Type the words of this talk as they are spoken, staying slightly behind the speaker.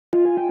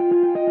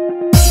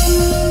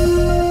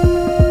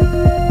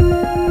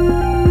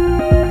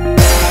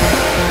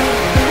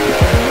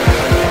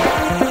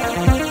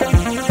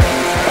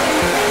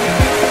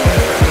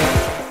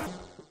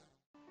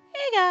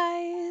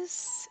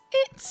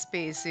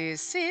Spacey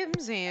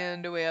Sims,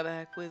 and we're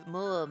back with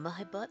more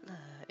My Butler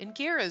and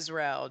Kira's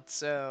route,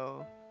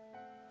 so...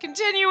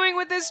 Continuing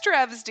with this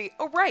travesty.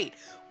 Oh, right.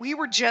 We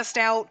were just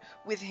out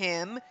with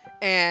him,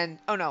 and...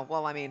 Oh, no.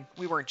 Well, I mean,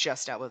 we weren't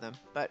just out with him,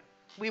 but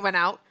we went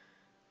out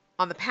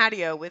on the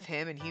patio with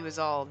him, and he was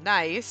all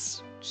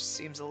nice, which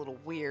seems a little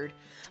weird,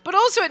 but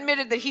also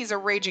admitted that he's a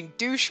raging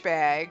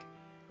douchebag,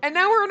 and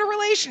now we're in a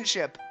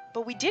relationship.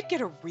 But we did get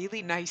a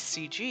really nice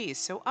CG,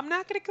 so I'm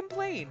not going to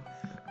complain.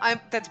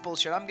 That's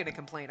bullshit. I'm going to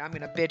complain. I'm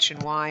going to bitch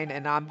and whine,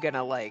 and I'm going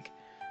to, like,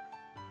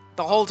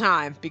 the whole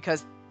time,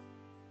 because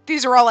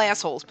these are all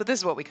assholes, but this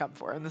is what we come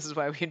for, and this is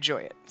why we enjoy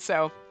it.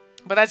 So,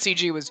 but that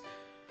CG was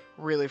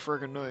really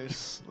friggin'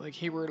 nice. Like,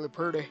 he really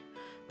pretty.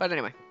 But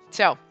anyway,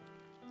 so,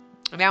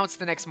 now it's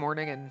the next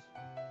morning, and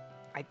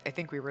I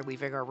think we were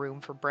leaving our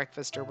room for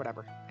breakfast or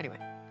whatever. Anyway,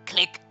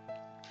 click.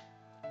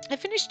 I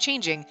finished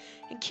changing,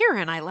 and Kira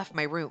and I left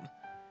my room.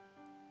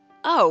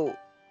 Oh.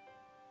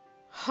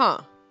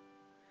 Huh.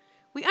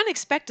 We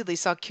unexpectedly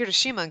saw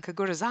Kirishima and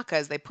Kagorazaka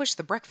as they pushed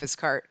the breakfast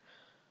cart.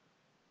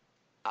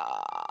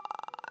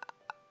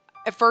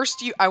 At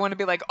first, I want to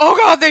be like, oh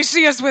god, they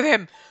see us with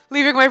him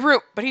leaving my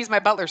room. But he's my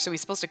butler, so he's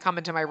supposed to come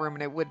into my room,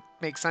 and it would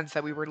make sense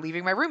that we were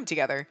leaving my room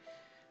together.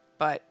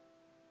 But,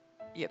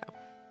 you know.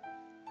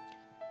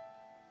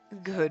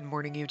 Good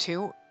morning, you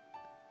two.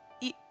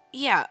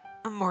 Yeah,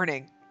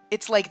 morning.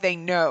 It's like they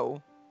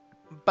know.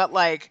 But,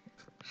 like,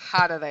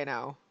 how do they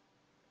know?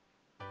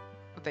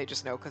 They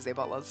just know because they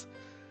butlers.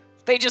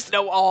 They just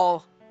know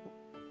all.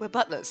 We're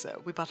butlers,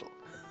 so we buttle.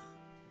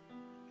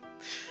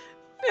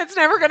 It's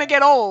never gonna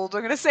get old.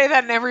 I'm gonna say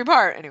that in every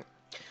part. Anyway.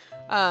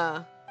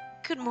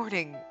 Good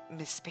morning,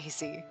 Miss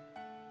Spacey.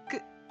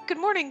 Good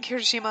morning,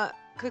 Kirishima,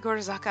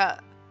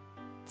 Kagorazaka.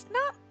 It's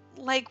not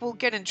like we'll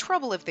get in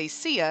trouble if they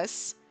see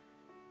us.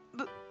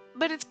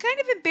 But it's kind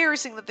of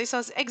embarrassing that they saw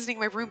us exiting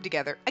my room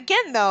together.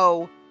 Again,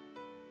 though,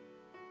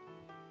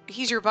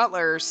 he's your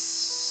butler,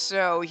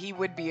 so he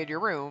would be in your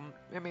room.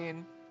 I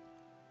mean...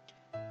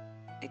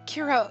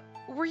 Kira,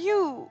 were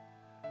you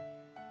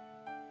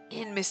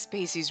in Miss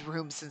Spacey's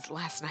room since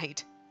last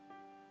night?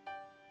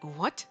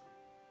 What?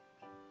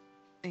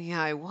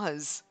 Yeah, I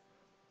was.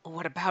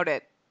 What about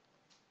it?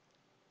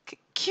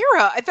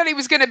 Kira, I thought he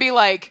was gonna be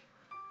like,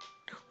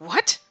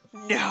 what?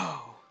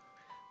 No.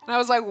 And I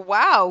was like,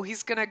 wow,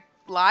 he's gonna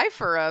lie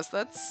for us.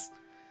 That's...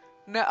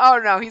 No, oh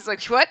no, he's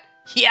like, what?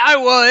 Yeah, I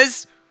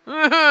was.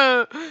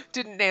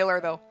 Didn't nail her,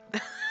 though.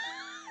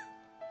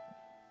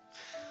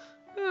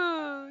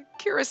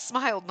 Kira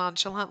smiled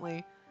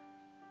nonchalantly.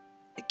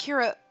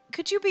 Kira,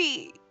 could you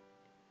be...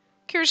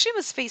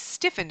 Kirishima's face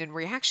stiffened in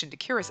reaction to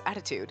Kira's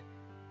attitude.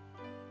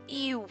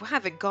 You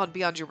haven't gone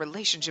beyond your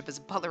relationship as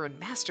butler and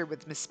master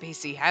with Miss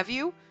Spacey, have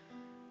you?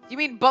 You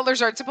mean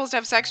butlers aren't supposed to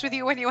have sex with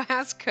you when you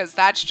ask? Because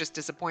that's just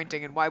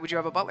disappointing, and why would you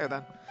have a butler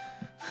then?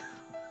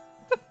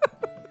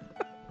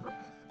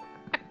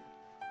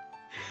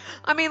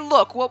 I mean,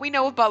 look, what we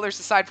know of butlers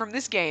aside from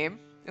this game,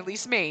 at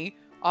least me,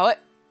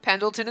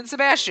 Pendleton and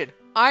Sebastian.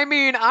 I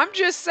mean, I'm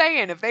just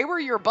saying, if they were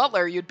your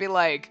butler, you'd be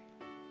like,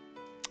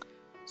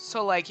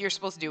 so, like, you're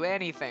supposed to do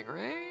anything,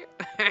 right?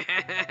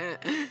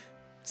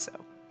 So,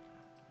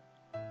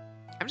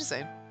 I'm just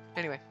saying.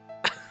 Anyway.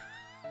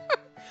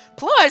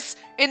 Plus,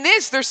 in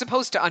this, they're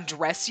supposed to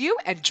undress you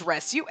and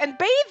dress you and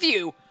bathe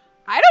you.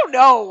 I don't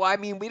know. I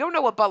mean, we don't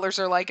know what butlers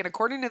are like, and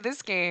according to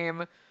this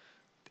game,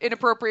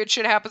 inappropriate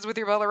shit happens with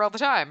your butler all the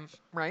time,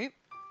 right?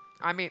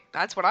 I mean,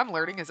 that's what I'm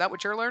learning. Is that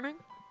what you're learning?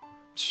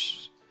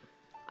 Shh.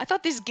 I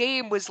thought this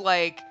game was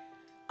like,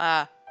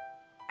 how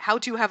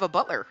to have a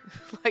butler.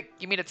 Like,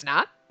 you mean it's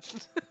not?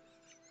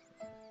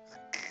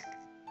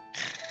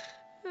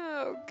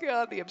 Oh,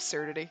 God, the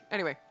absurdity.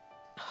 Anyway.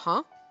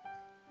 Huh?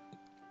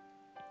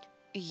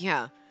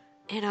 Yeah.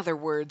 In other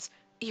words,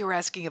 you're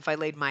asking if I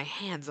laid my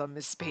hands on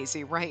Miss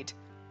Spacey, right?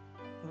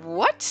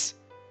 What?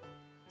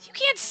 You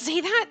can't say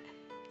that.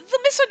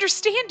 They'll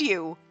misunderstand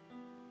you.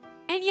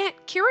 And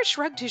yet, Kira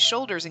shrugged his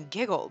shoulders and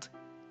giggled.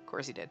 Of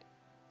course he did.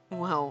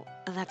 Well,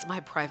 that's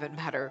my private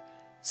matter,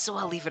 so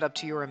I'll leave it up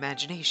to your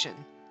imagination.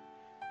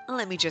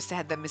 Let me just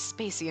add that Miss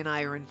Spacey and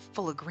I are in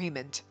full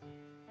agreement.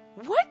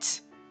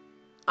 What?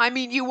 I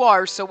mean, you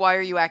are, so why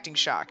are you acting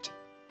shocked?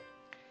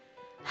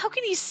 How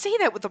can you say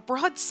that with a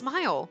broad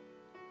smile?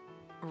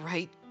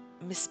 Right,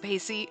 Miss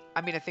Spacey? I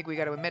mean, I think we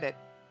gotta admit it.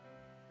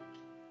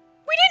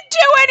 We didn't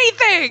do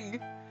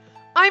anything!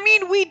 I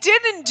mean, we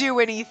didn't do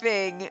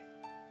anything,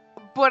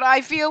 but I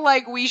feel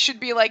like we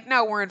should be like,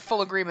 no, we're in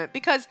full agreement,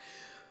 because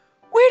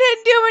we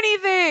didn't do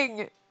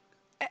anything!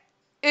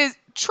 Is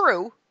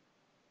true,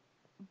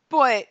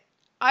 but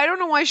I don't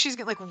know why she's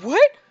getting like,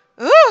 what?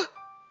 Ugh!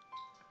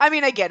 I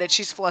mean, I get it,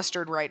 she's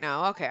flustered right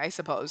now, okay, I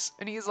suppose.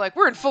 And he's like,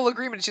 we're in full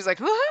agreement, and she's like,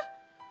 huh?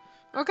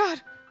 Oh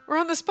god, we're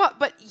on the spot.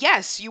 But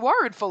yes, you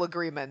are in full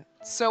agreement.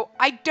 So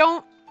I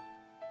don't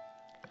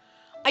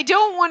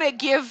want to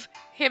give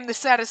him the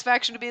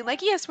satisfaction of being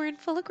like, yes, we're in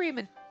full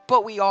agreement.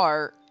 But we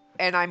are.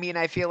 And I mean,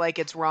 I feel like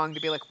it's wrong to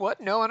be like, what?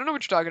 No, I don't know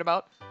what you're talking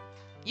about.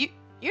 You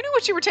knew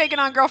what you were taking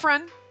on,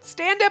 girlfriend.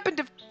 Stand up and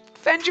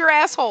defend your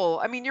asshole.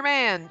 I mean, your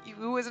man,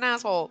 who is an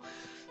asshole.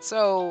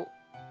 So,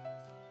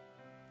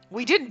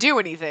 we didn't do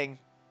anything.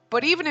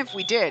 But even if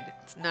we did,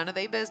 it's none of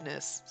their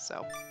business,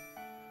 so.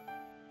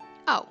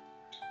 Oh.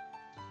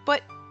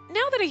 But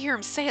now that I hear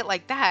him say it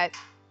like that,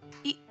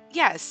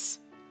 yes,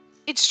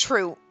 it's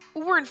true.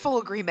 We're in full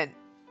agreement.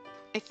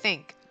 I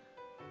think.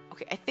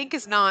 Okay, I think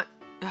is not...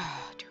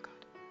 Oh, dear God.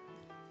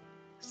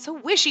 So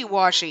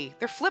wishy-washy.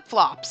 They're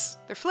flip-flops.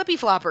 They're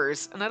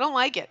flippy-floppers, and I don't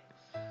like it.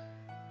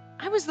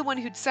 I was the one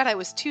who'd said I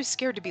was too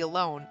scared to be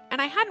alone, and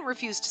I hadn't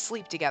refused to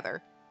sleep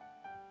together.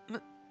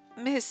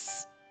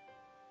 Miss...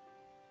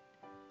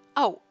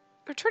 Oh,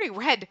 they're turning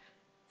red.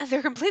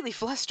 They're completely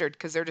flustered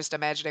because they're just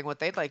imagining what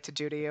they'd like to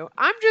do to you.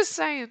 I'm just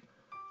saying.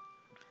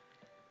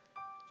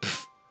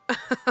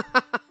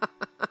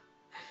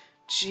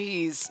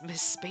 Jeez,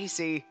 Miss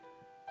Spacey.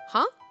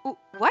 Huh?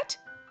 What?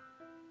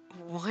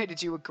 Why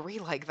did you agree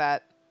like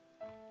that?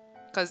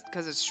 Cause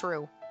it's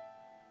true.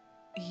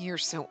 You're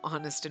so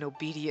honest and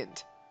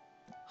obedient.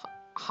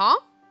 Huh?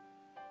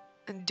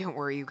 And don't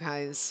worry, you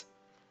guys.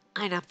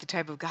 I'm not the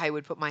type of guy who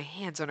would put my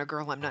hands on a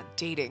girl I'm not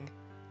dating.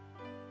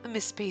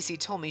 Miss Spacey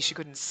told me she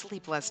couldn't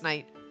sleep last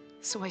night,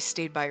 so I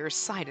stayed by her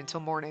side until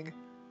morning.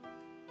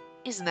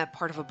 Isn't that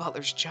part of a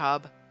butler's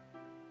job?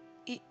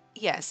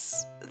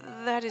 Yes,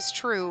 that is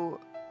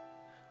true.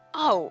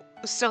 Oh,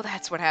 so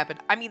that's what happened.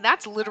 I mean,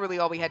 that's literally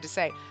all we had to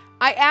say.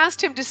 I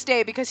asked him to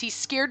stay because he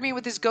scared me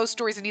with his ghost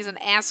stories and he's an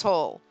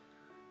asshole.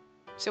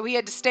 So he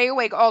had to stay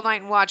awake all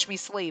night and watch me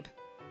sleep.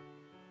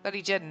 But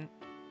he didn't.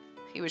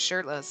 He was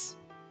shirtless.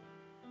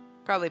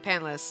 Probably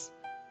pantless.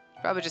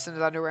 Probably just in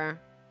his underwear.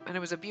 And it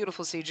was a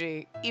beautiful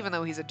CG, even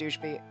though he's a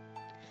douchebag.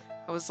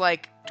 I was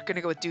like,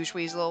 gonna go with douche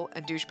weasel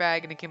and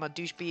douchebag, and it came out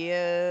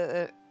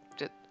douchebag.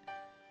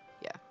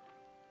 Yeah.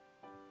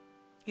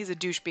 He's a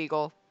douche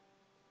beagle.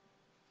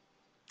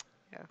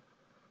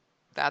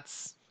 Yeah.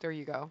 There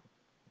you go.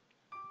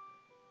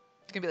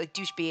 It's gonna be like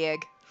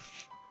douchebag.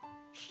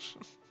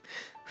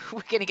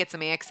 We're gonna get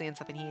some accents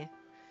up in here.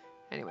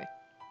 Anyway.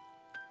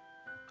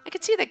 I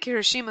could see that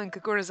Kirishima and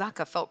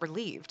Kagurazaka felt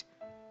relieved.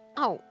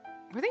 Oh,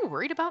 were they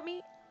worried about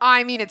me?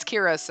 I mean, it's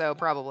Kira, so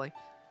probably.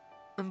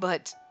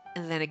 But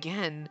then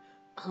again,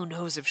 who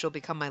knows if she'll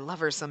become my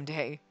lover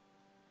someday.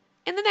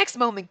 In the next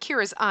moment,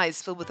 Kira's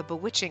eyes filled with a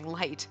bewitching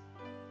light.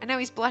 And now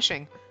he's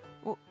blushing.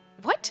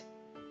 What?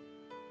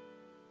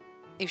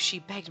 If she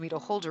begged me to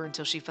hold her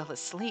until she fell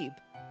asleep,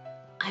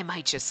 I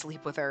might just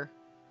sleep with her.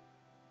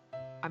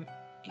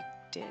 You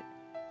did?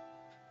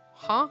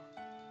 Huh?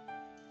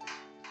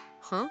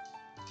 Huh?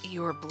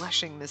 You're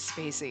blushing, Miss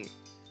Spacey.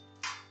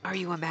 Are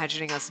you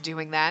imagining us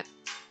doing that?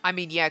 I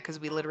mean, yeah, because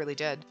we literally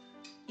did.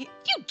 You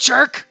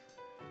jerk!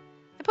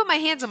 I put my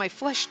hands on my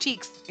flushed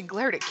cheeks and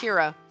glared at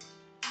Kira.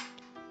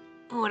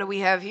 What do we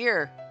have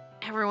here?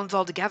 Everyone's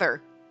all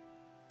together.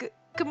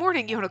 Good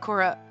morning,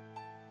 Yonakura.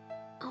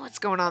 What's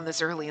going on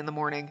this early in the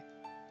morning?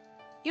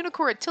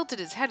 Yonakura tilted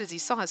his head as he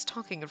saw us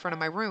talking in front of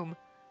my room.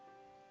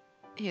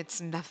 It's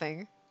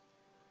nothing.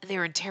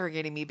 They're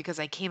interrogating me because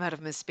I came out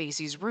of Miss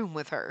Spacey's room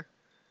with her.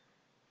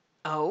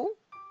 Oh?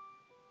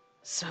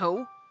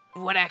 So,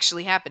 what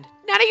actually happened?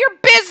 None of your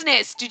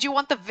business! Did you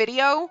want the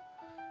video?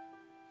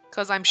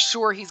 Because I'm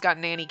sure he's got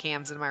nanny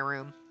cams in my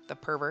room. The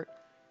pervert.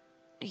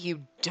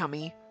 You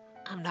dummy.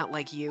 I'm not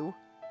like you.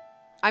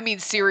 I mean,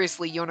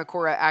 seriously,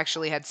 Yonakura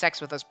actually had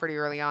sex with us pretty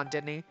early on,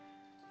 didn't he?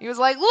 He was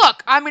like,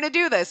 look, I'm going to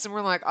do this. And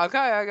we're like, okay,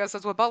 I guess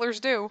that's what butlers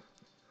do.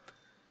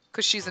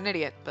 Because she's an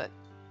idiot, but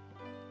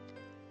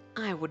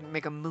I wouldn't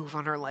make a move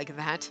on her like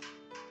that.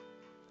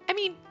 I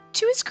mean,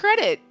 to his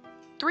credit,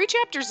 3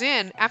 chapters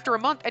in, after a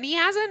month, and he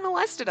hasn't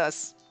molested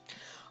us.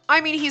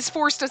 I mean, he's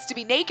forced us to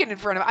be naked in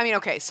front of... I mean,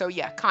 okay, so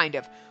yeah, kind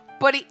of.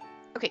 But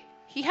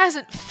he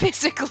hasn't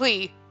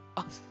physically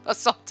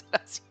assaulted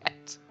us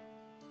yet.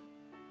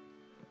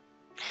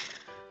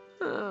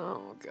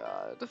 Oh,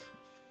 God.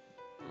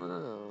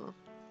 Oh.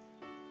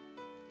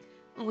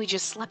 We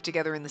just slept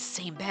together in the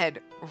same bed,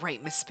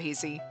 right, Miss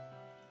Spacey?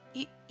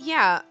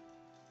 Yeah.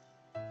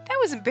 That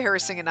was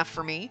embarrassing enough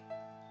for me.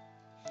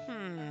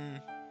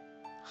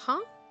 Huh?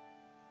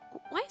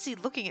 Why is he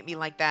looking at me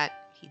like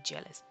that? He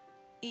jealous.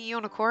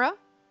 Yonakura?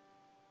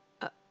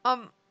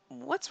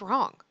 What's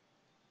wrong?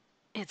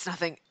 It's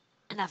nothing.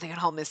 Nothing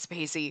at all, Miss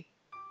Spacey.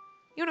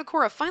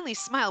 Yonakura finally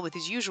smiled with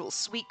his usual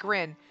sweet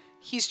grin.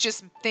 He's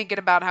just thinking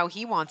about how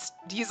he wants...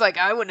 He's like,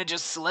 I wouldn't have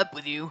just slept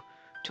with you.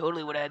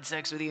 Totally would have had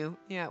sex with you.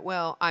 Yeah,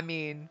 well, I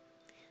mean...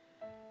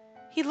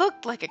 He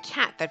looked like a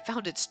cat that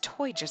found its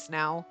toy just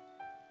now.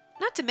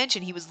 Not to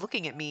mention he was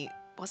looking at me,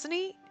 wasn't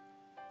he?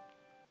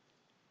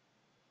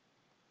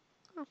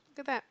 Oh, look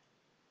at that.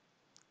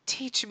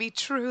 Teach me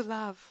true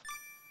love.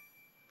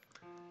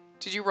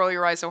 Did you roll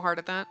your eyes so hard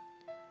at that?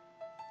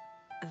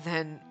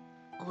 Then,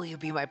 will you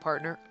be my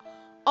partner?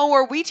 Oh,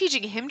 are we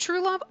teaching him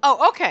true love?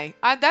 Oh, okay.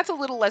 That's a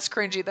little less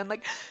cringy than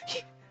like,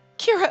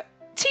 Kira,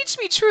 teach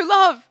me true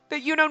love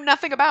that you know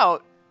nothing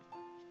about.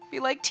 Be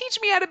like, teach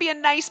me how to be a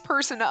nice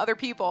person to other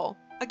people.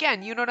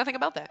 Again, you know nothing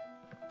about that.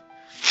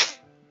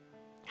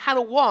 How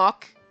to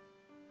walk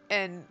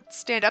and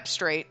stand up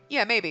straight.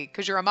 Yeah, maybe,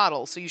 because you're a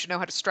model, so you should know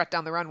how to strut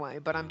down the runway.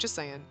 But I'm just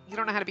saying, you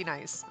don't know how to be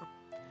nice.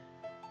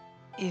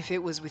 If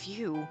it was with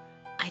you,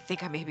 I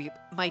think I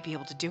might be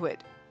able to do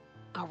it.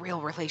 A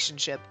real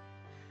relationship.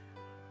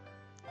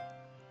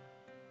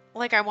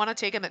 Like, I want to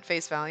take him at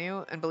face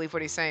value and believe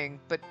what he's saying,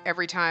 but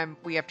every time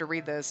we have to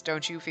read this,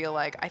 don't you feel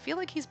like... I feel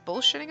like he's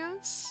bullshitting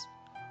us?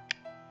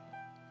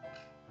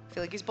 I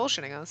feel like he's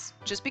bullshitting us.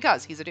 Just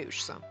because he's a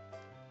douche, so...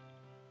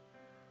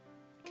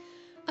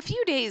 A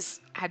few days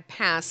had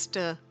passed,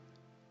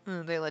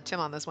 they let Tim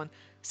on this one,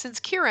 since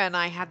Kira and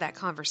I had that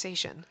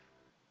conversation.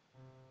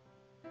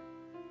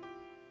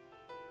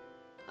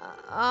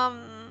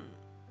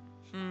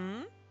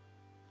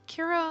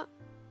 Kira,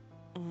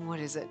 what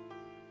is it?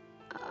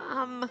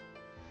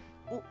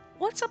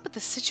 What's up with the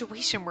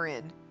situation we're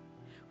in?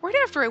 Right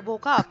after I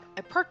woke up,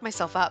 I perked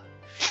myself up.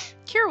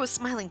 Kira was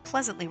smiling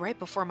pleasantly right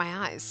before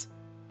my eyes.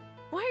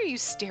 Why are you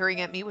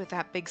staring at me with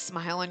that big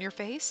smile on your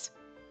face?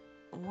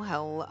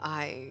 Well,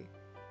 I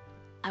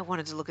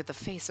wanted to look at the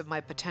face of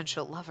my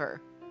potential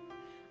lover.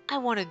 I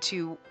wanted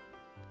to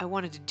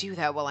do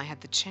that while I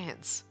had the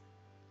chance.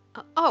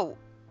 Oh,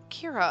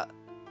 Kira,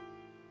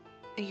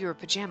 your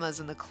pajamas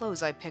and the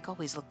clothes I pick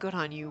always look good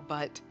on you,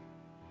 but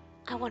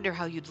I wonder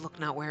how you'd look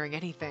not wearing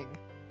anything.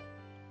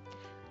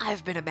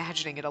 I've been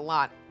imagining it a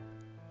lot,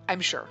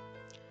 I'm sure.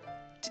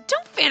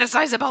 Don't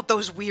fantasize about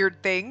those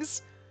weird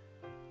things.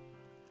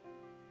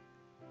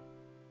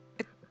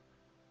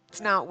 It's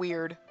not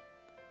weird.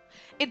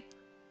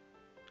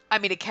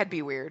 It can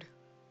be weird.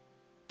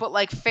 But,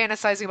 like,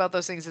 fantasizing about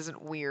those things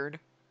isn't weird.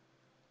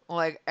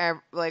 Like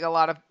a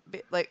lot of,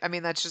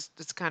 that's just,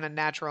 it's kind of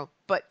natural.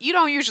 But you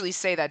don't usually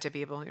say that to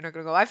people. You're not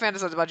going to go, I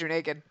fantasize about you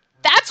naked.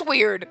 That's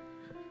weird!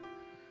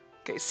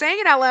 Okay, saying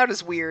it out loud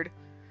is weird.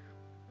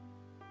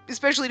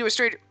 Especially to a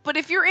stranger. But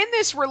if you're in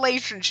this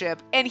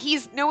relationship, and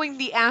he's knowing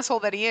the asshole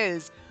that he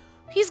is,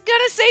 he's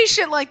gonna say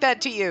shit like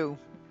that to you.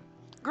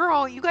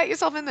 Girl, you got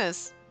yourself in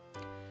this.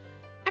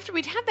 After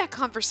we'd had that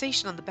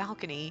conversation on the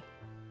balcony,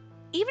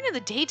 even in the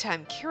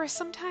daytime, Kira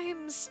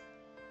sometimes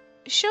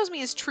shows me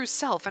his true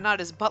self and not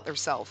his Butler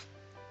self.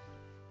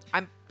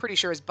 I'm pretty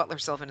sure his Butler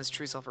self and his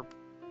true self are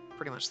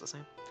pretty much the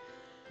same.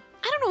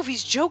 I don't know if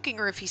he's joking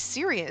or if he's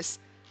serious.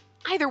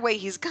 Either way,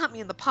 he's got me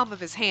in the palm of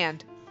his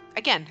hand.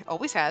 Again,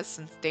 always has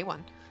since day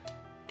one.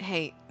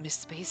 Hey,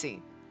 Miss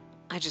Spacey,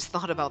 I just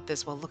thought about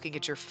this while looking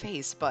at your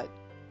face, but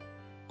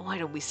why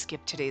don't we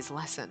skip today's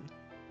lesson?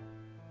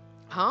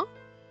 Huh?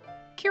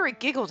 Kira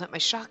giggled at my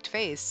shocked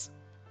face.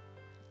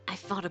 I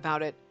thought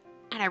about it,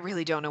 and I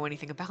really don't know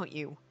anything about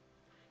you.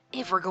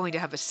 If we're going to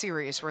have a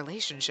serious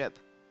relationship,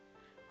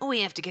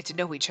 we have to get to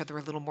know each other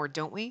a little more,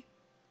 don't we?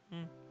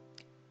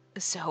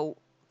 So,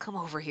 come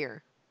over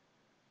here.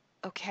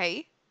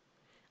 Okay.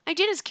 I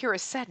did as Kira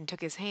said and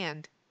took his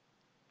hand.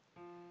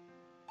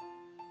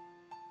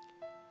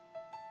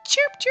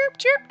 Chirp, chirp,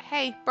 chirp.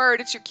 Hey,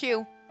 bird, it's your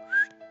cue.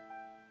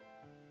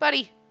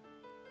 Buddy,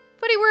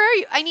 where are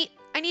you?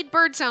 I need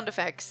bird sound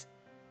effects.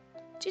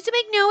 Just to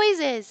make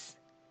noises.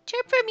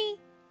 Chirp for me.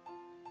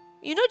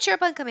 You know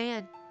chirp on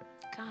command.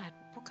 God,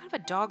 what kind of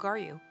a dog are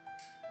you?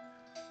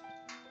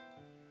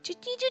 Just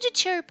need you to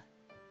chirp.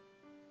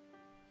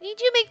 I need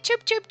you to make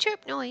chirp, chirp,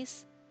 chirp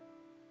noise.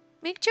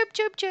 Make chirp,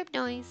 chirp, chirp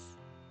noise.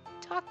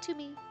 Talk to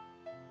me.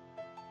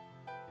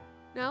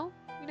 No?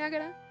 You're not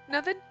gonna?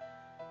 Nothing?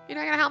 You're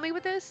not gonna help me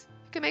with this?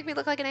 You can make me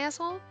look like an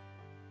asshole?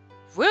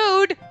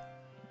 Rude!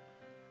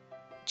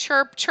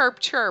 Chirp, chirp,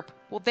 chirp.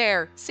 Well,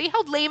 there. See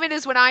how lame it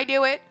is when I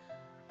do it?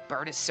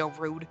 Bird is so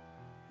rude.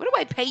 What do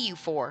I pay you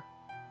for?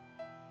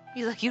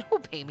 He's like, you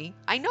don't pay me.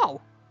 I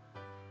know.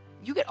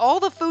 You get all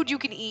the food you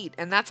can eat,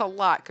 and that's a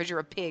lot because you're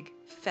a pig.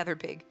 Feather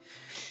pig.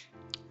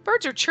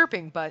 Birds are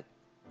chirping, but...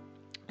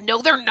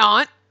 No, they're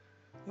not.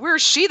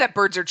 Where's she that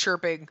birds are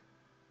chirping?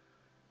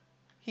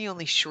 He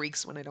only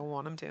shrieks when I don't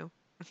want him to.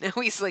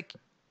 Now he's like,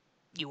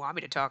 you want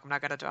me to talk? I'm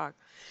not going to talk.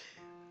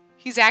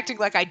 He's acting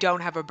like I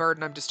don't have a bird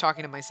and I'm just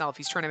talking to myself.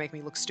 He's trying to make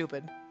me look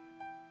stupid.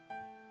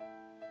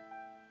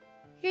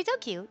 You're so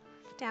cute.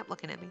 Stop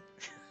looking at me.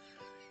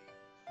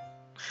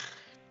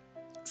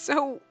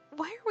 So,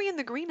 why are we in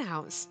the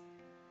greenhouse?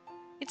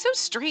 It's so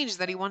strange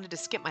that he wanted to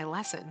skip my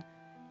lesson.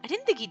 I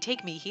didn't think he'd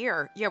take me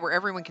here. Yeah, where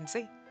everyone can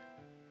see.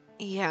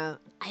 Yeah,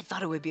 I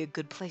thought it would be a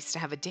good place to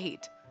have a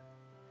date.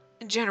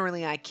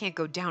 Generally, I can't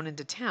go down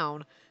into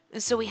town,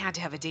 so we had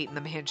to have a date in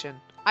the mansion.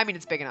 I mean,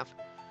 it's big enough.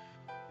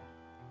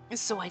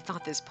 So I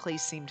thought this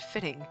place seemed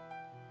fitting.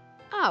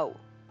 Oh.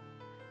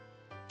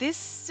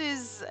 This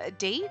is a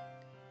date?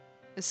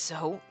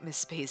 So,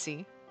 Miss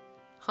Spacey.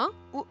 Huh?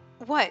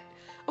 What?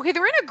 Okay,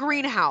 they're in a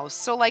greenhouse,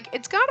 so, like,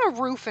 it's got a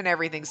roof and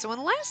everything, so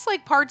unless,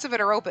 like, parts of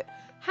it are open,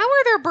 how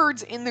are there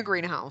birds in the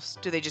greenhouse?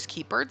 Do they just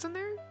keep birds in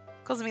there?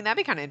 Because, I mean, that'd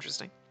be kind of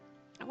interesting.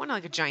 I want,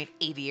 like, a giant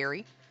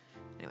aviary.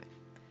 Anyway.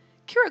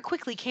 Kira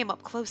quickly came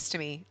up close to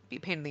me. Be a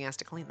pain in the ass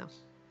to clean, though.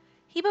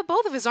 He put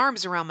both of his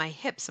arms around my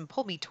hips and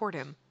pulled me toward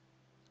him.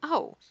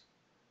 Oh.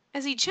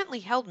 As he gently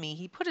held me,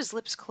 he put his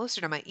lips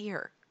closer to my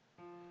ear.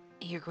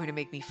 You're going to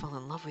make me fall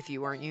in love with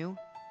you, aren't you?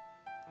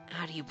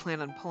 How do you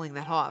plan on pulling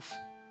that off?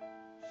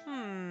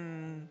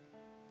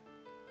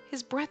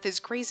 His breath is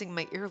grazing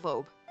my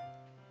earlobe.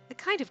 It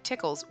kind of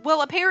tickles.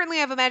 Well, apparently I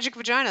have a magic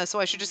vagina, so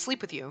I should just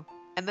sleep with you.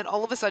 And then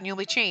all of a sudden you'll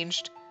be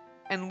changed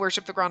and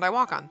worship the ground I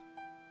walk on.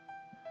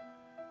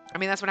 I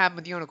mean, that's what happened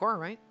with you and Akora,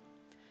 right?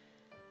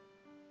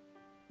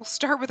 We'll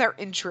start with our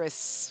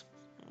interests.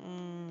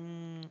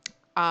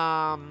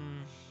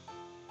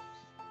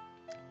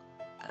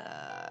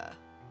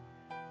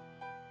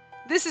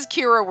 This is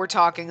Kira we're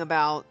talking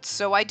about,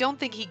 so I don't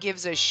think he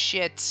gives a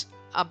shit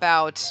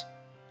about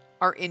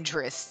our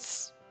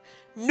interests.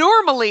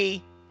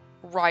 Normally,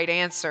 right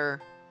answer,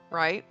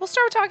 right? We'll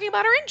start talking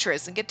about our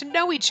interests and get to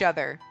know each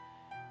other.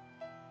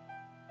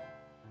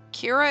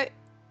 Kira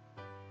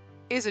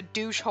is a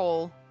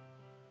douchehole,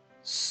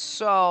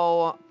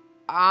 so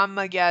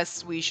I'ma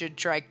guess we should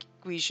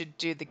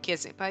do the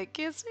kissing. By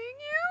kissing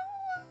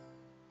you?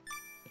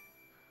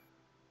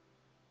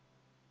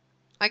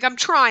 Like, I'm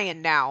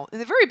trying now. In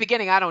the very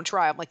beginning, I don't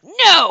try. I'm like,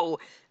 no!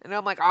 And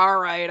I'm like,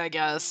 alright, I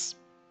guess.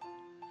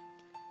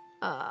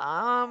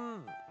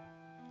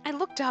 I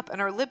looked up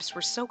and our lips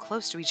were so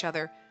close to each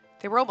other.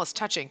 They were almost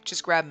touching.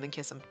 Just grab him and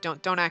kiss him.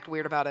 Don't act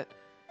weird about it.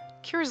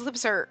 Kira's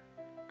lips are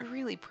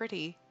really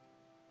pretty.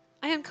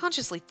 I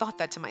unconsciously thought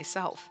that to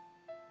myself.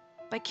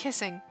 By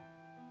kissing.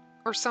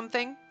 Or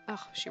something.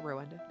 Oh, she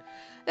ruined it.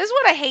 This is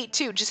what I hate,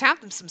 too. Just have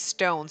them some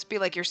stones. Be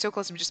like, you're so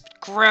close to him, just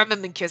grab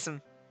him and kiss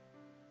him.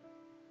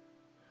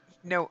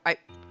 No, I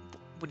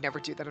would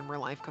never do that in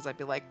real life, because I'd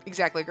be like,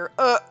 exactly, girl.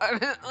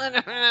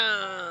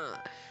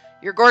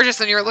 You're gorgeous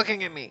and you're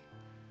looking at me.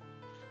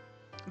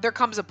 There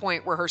comes a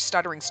point where her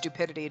stuttering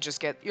stupidity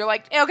just you're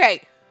like,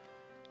 okay,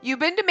 you've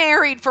been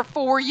married for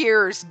 4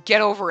 years.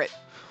 Get over it.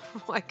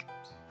 Like,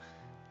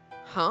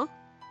 huh?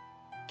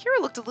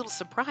 Kira looked a little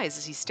surprised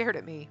as he stared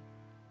at me.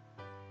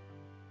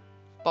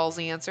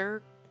 Ballsy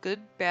answer. Good,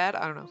 bad,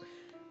 I don't know.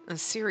 A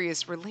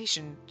serious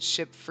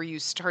relationship for you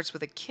starts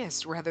with a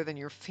kiss rather than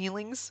your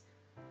feelings?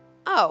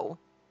 Oh.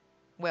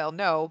 Well,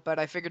 no, but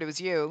I figured it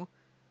was you.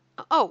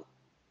 Oh,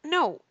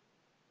 no.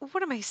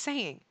 What am I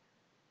saying?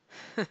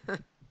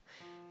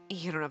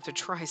 You don't have to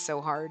try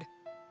so hard.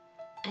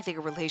 I think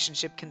a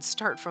relationship can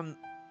start from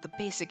the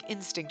basic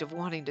instinct of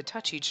wanting to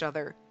touch each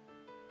other.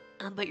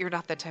 But you're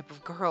not that type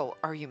of girl,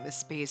 are you,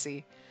 Miss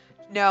Spacey?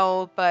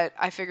 No, but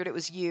I figured it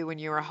was you and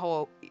you're a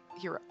hoe.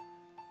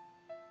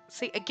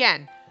 See,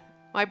 again,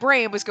 my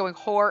brain was going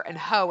whore and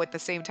hoe at the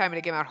same time and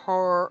it came out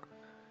whore.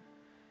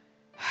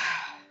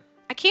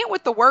 I can't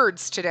with the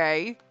words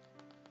today.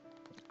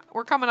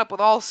 We're coming up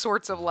with all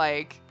sorts of,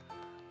 like,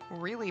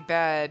 really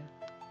bad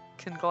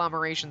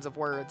conglomerations of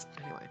words.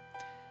 Anyway.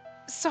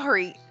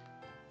 Sorry.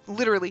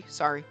 Literally,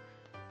 sorry.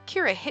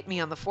 Kira hit me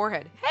on the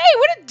forehead. Hey,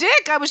 what a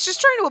dick! I was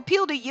just trying to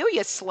appeal to you,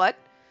 you slut.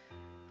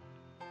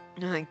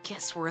 I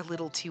guess we're a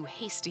little too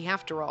hasty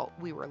after all.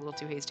 We were a little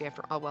too hasty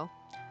after all. Well.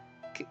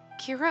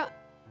 Kira?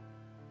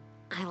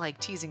 I like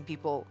teasing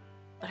people,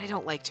 but I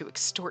don't like to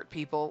extort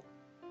people.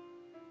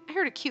 I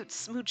heard a cute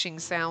smooching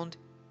sound.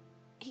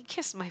 He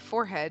kissed my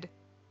forehead.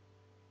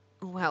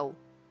 Well,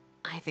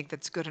 I think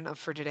that's good enough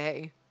for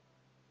today.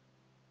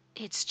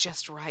 It's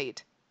just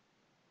right.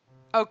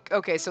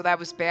 Okay, so that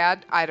was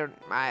bad?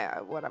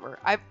 Whatever.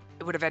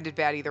 It would have ended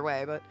bad either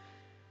way, but...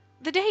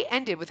 The day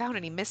ended without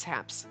any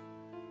mishaps.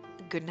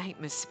 Good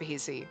night, Miss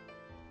Spacey.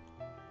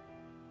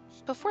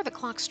 Before the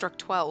clock struck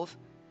 12,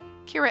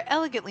 Kira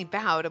elegantly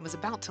bowed and was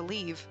about to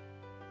leave.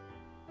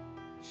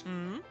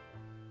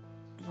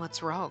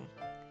 What's wrong?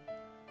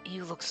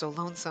 You look so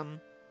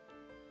lonesome.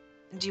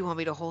 Do you want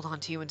me to hold on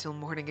to you until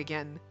morning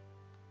again?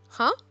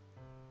 Huh?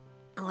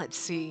 Let's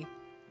see.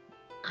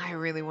 I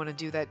really want to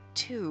do that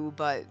too,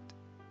 but...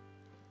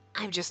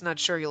 I'm just not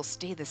sure you'll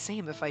stay the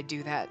same if I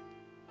do that.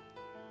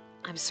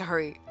 I'm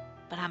sorry,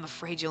 but I'm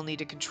afraid you'll need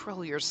to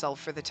control yourself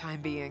for the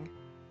time being.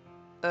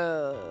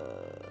 Well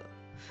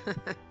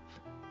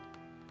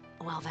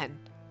then,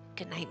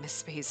 good night,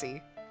 Miss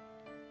Spacey.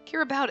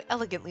 Kira bowed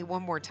elegantly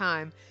one more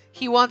time.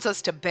 He wants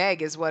us to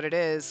beg is what it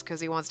is, because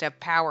he wants to have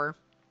power.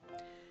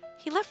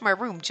 He left my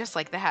room just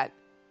like that.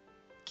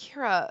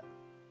 Kira...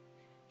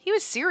 He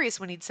was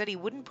serious when he'd said he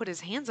wouldn't put his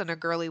hands on a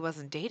girl he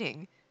wasn't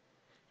dating.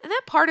 And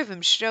that part of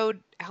him showed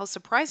how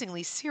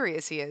surprisingly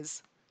serious he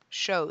is.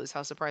 Shows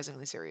how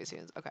surprisingly serious he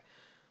is. Okay.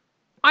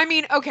 I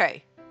mean,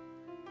 okay.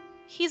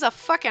 He's a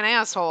fucking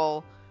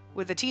asshole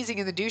with the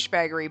teasing and the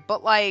douchebaggery,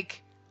 but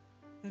like...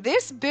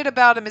 This bit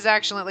about him is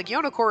actually, like,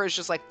 Yonakura is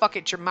just like, fuck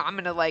it, I'm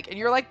gonna, like, and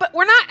you're like, but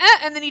we're not,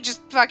 and then he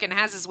just fucking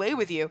has his way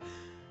with you.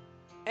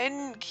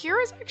 And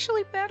Kira's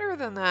actually better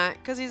than that,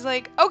 because he's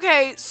like,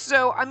 okay,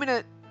 so I'm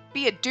gonna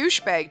be a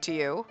douchebag to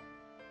you,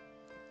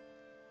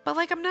 but,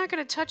 like, I'm not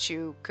gonna touch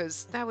you,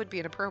 because that would be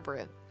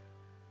inappropriate.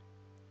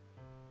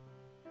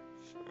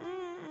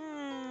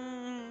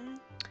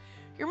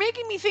 You're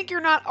making me think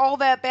you're not all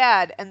that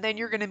bad, and then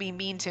you're gonna be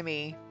mean to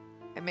me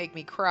and make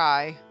me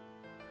cry.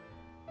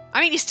 I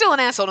mean, he's still an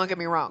asshole, don't get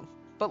me wrong.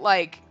 But,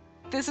 like,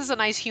 this is a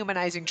nice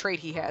humanizing trait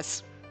he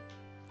has.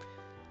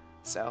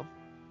 So,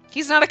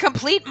 he's not a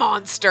complete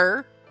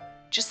monster.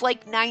 Just,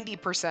 like,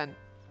 90%.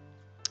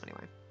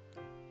 Anyway.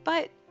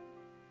 But,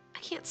 I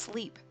can't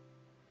sleep.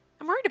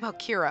 I'm worried about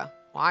Kira.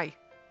 Why?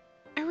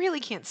 I really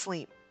can't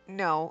sleep.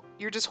 No,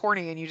 you're just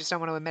horny and you just don't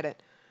want to admit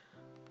it.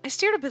 I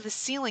stared up at the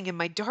ceiling in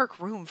my dark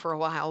room for a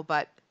while,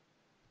 but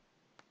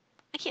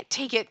I can't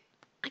take it.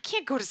 I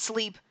can't go to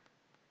sleep.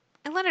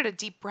 I let out a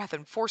deep breath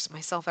and forced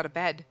myself out of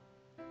bed.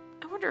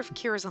 I wonder if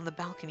Kira's on the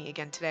balcony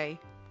again today.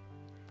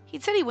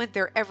 He'd said he went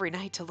there every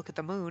night to look at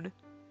the moon.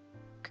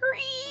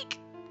 Creak!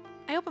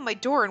 I opened my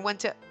door and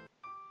went to...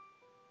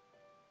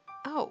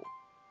 Oh,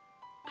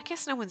 I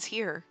guess no one's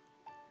here.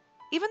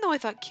 Even though I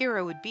thought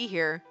Kira would be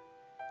here,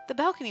 the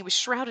balcony was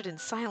shrouded in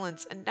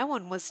silence and no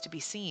one was to be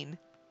seen.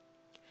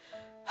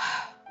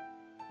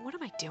 What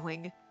am I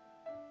doing?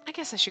 I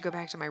guess I should go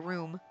back to my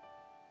room.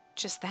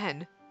 Just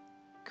then.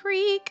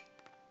 Creak!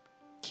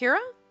 Kira?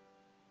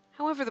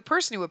 However, the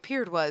person who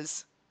appeared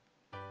was...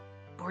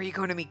 Were you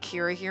going to meet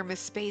Kira here,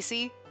 Miss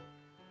Spacey?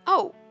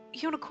 Oh,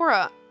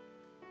 Yonakura.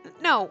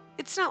 No,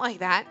 it's not like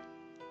that.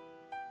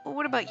 Well,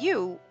 what about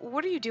you?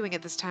 What are you doing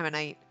at this time of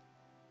night?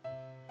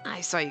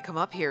 I saw you come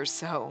up here,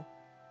 so...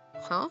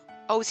 Huh?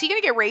 Oh, is he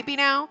gonna get rapey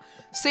now?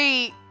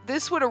 See,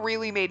 this would have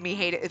really made me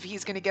hate it if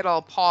he's gonna get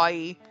all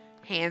pawy,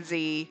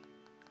 handsy,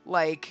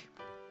 like...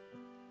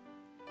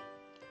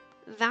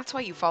 That's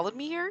why you followed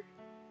me here?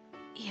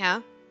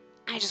 Yeah.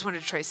 I just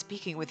wanted to try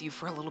speaking with you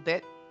for a little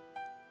bit.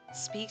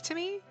 Speak to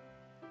me?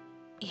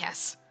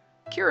 Yes.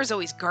 Kira's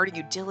always guarding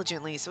you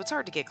diligently, so it's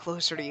hard to get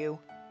closer to you.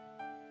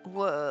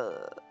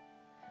 Whoa.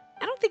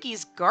 I don't think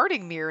he's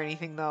guarding me or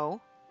anything,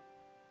 though.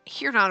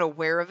 You're not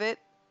aware of it?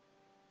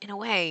 In a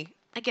way,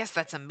 I guess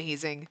that's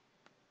amazing.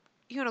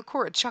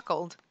 Yonakura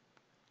chuckled.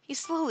 He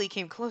slowly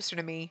came closer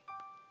to me.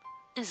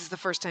 This is the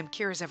first time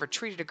Kira's ever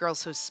treated a girl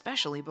so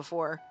specially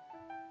before.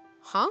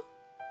 Huh?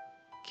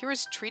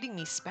 Kira's treating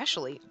me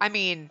specially? I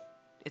mean,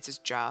 it's his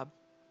job.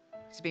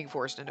 He's being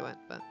forced into it,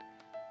 but...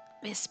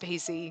 Miss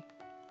Spacey,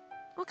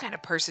 what kind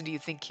of person do you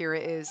think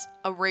Kira is?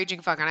 A raging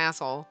fucking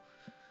asshole.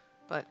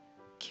 But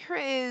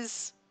Kira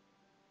is...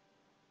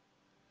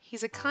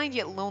 He's a kind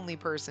yet lonely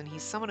person.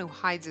 He's someone who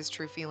hides his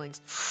true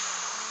feelings.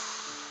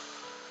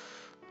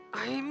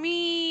 I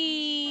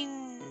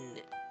mean...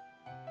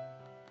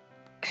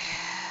 I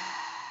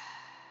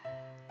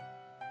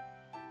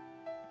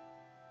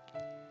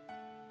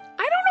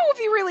don't know if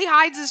he really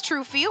hides his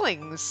true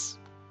feelings.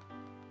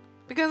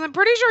 Because I'm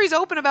pretty sure he's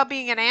open about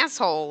being an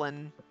asshole,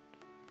 and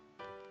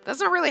that's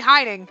not really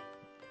hiding.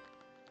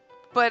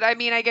 But, I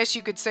mean, I guess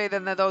you could say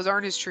then that those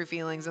aren't his true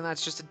feelings, and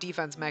that's just a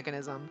defense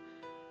mechanism.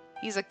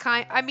 He's a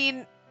kind... I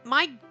mean,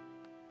 my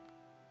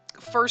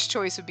first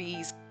choice would be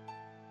he's...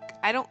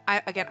 I don't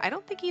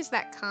think he's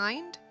that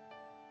kind.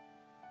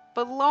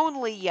 But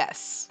lonely,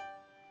 yes.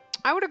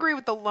 I would agree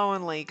with the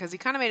lonely, because he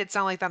kind of made it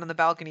sound like that on the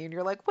balcony, and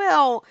you're like,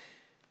 well,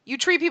 you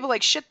treat people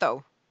like shit,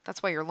 though.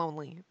 That's why you're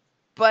lonely.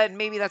 But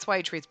maybe that's why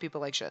he treats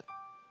people like shit.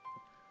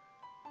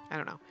 I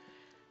don't know.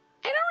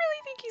 I don't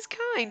really think he's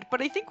kind,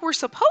 but I think we're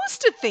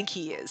supposed to think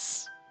he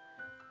is.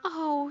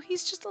 Oh,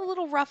 he's just a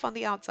little rough on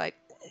the outside.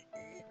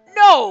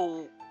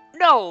 No!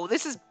 No,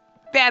 this is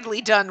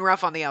badly done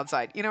rough on the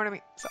outside. You know what I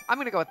mean? So I'm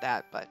going to go with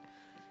that, but...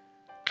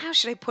 How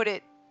should I put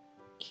it?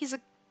 He's a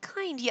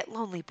kind yet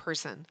lonely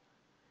person.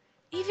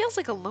 He feels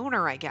like a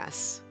loner, I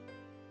guess.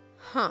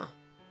 Huh.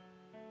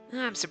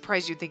 I'm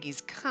surprised you think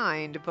he's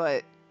kind,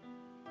 but...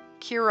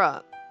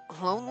 Kira,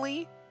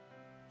 lonely?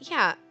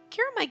 Yeah,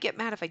 Kira might get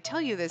mad if I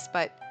tell you this,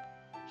 but...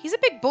 He's a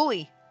big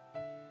bully.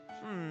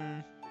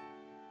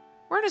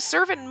 We're in a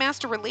servant and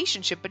master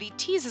relationship, but he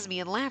teases me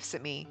and laughs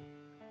at me.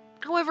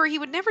 However, he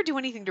would never do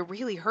anything to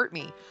really hurt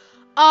me.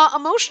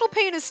 Emotional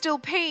pain is still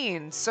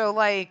pain, so,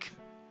 like...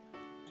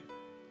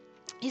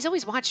 He's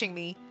always watching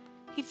me.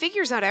 He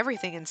figures out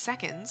everything in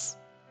seconds.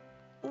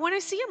 When I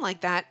see him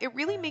like that, it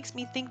really makes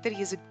me think that he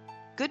has a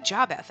good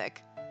job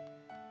ethic.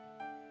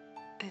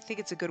 I think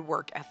it's a good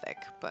work ethic,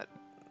 but...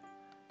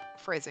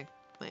 Phrasing.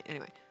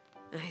 Anyway.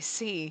 I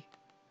see.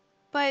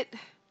 But...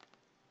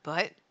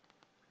 I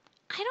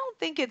don't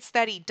think it's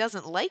that he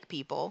doesn't like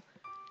people.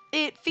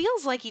 It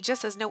feels like he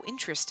just has no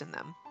interest in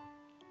them.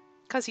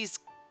 Because he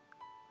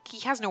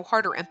has no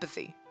heart or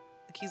empathy.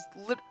 Like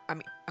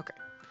okay.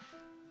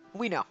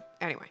 We know.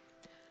 Anyway.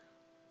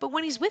 But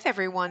when he's with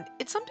everyone,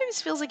 it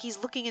sometimes feels like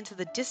he's looking into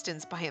the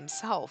distance by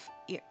himself.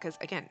 Yeah, because,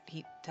 again,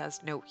 he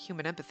has no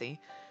human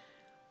empathy.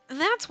 And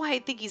that's why I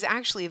think he's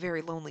actually a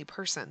very lonely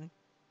person.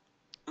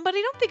 But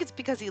I don't think it's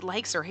because he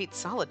likes or hates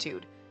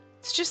solitude.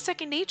 It's just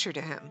second nature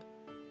to him.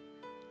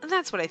 And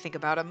that's what I think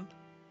about him.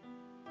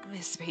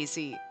 Miss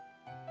Spacey,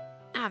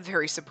 I'm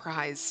very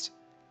surprised.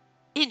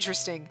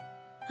 Interesting.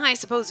 I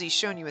suppose he's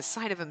shown you a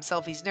side of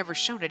himself he's never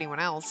shown anyone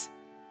else.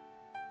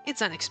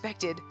 It's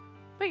unexpected,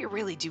 but you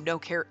really do know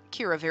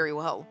Kira very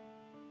well.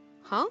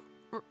 Huh?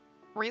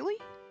 Really?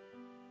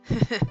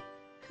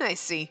 I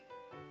see.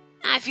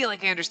 I feel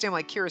like I understand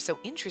why Kira's so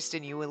interested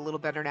in you a little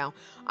better now.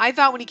 I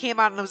thought when he came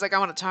out and I was like, I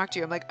want to talk to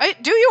you. I'm like, hey,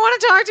 do you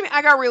want to talk to me?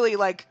 I got really,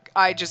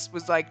 I just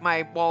was like,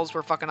 my walls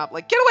were fucking up.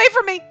 Like, get away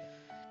from me!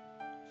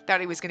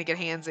 Thought he was going to get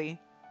handsy.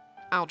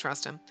 I'll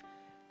trust him.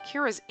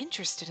 Kira's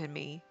interested in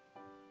me.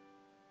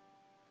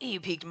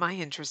 You piqued my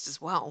interest as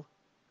well.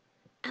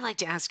 I'd like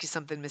to ask you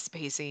something, Miss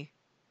Spacey.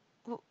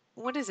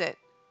 What is it?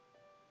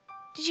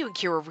 Did you and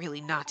Kira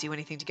really not do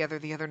anything together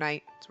the other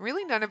night? It's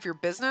really none of your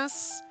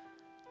business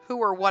who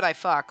or what I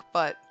fuck,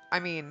 but, I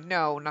mean,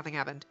 no, nothing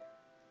happened.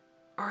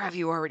 Or have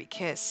you already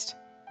kissed?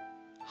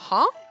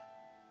 Huh?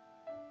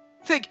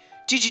 Like,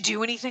 did you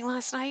do anything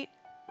last night?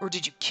 Or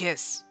did you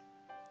kiss?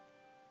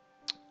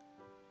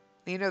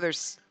 You know,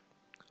 there's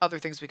other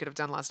things we could have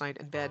done last night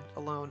in bed,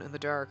 alone, in the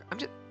dark.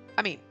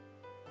 I mean,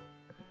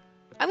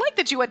 I like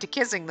that you went to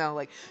kissing, though.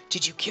 Like,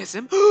 did you kiss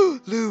him?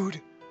 Lewd.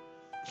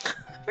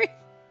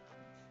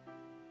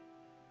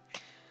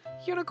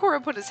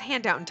 Yonakura put his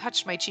hand out and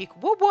touched my cheek.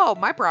 Whoa, whoa,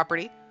 my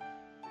property.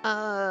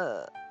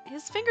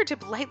 His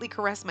fingertip lightly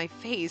caressed my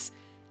face,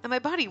 and my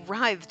body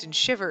writhed and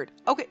shivered.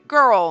 Okay,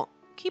 girl,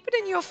 keep it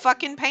in your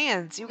fucking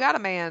pants. You got a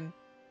man.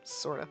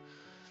 Sorta.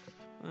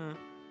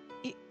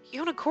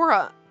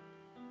 Yonakura,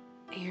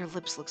 your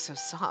lips look so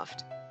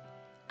soft.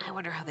 I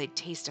wonder how they'd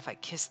taste if I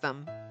kissed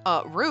them.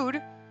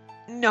 Rude.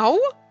 No?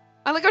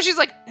 I like how she's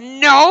like,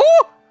 no?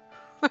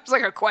 There's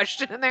like a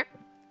question in there.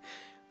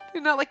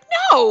 You're not like,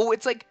 no.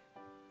 It's like,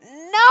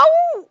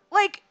 no.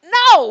 Like,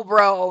 no,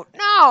 bro.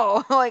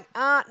 No. Like,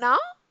 no? No?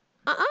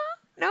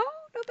 No,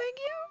 thank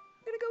you.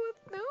 I'm gonna go with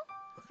no.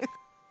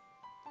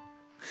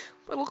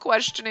 Little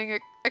questioning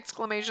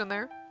exclamation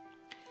there.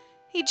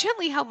 He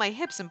gently held my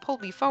hips and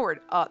pulled me forward.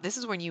 This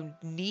is when you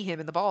knee him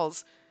in the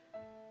balls.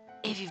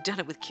 If you've done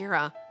it with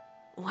Kira,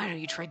 why don't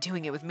you try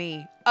doing it with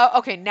me? Oh,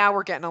 okay, now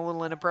we're getting a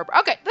little inappropriate.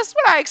 Okay, this is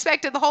what I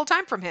expected the whole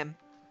time from him.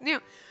 You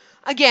know,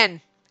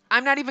 again,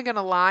 I'm not even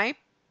gonna lie,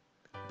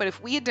 but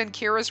if we had done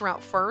Kira's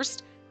route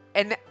first,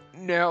 and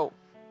no.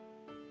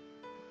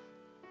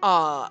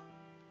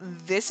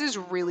 This is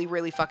really,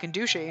 really fucking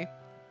douchey.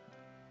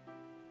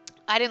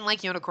 I didn't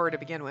like Yonakura to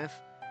begin with.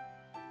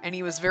 And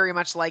he was very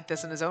much like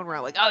this in his own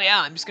route. Like, oh yeah,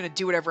 I'm just gonna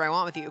do whatever I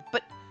want with you.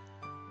 But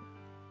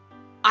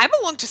I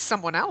belong to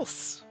someone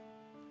else.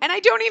 And I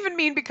don't even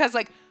mean because,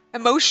 like,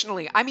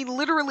 emotionally. I mean,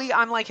 literally,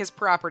 I'm like his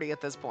property at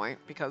this point.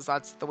 Because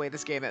that's the way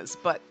this game is.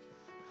 But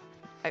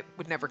I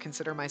would never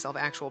consider myself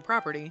actual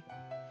property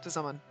to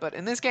someone. But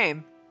in this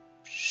game,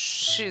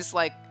 she's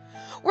like,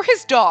 we're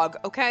his dog,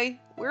 okay?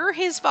 We're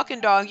his fucking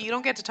dog. You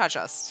don't get to touch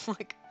us.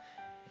 Like,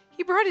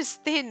 he brought his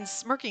thin,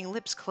 smirking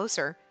lips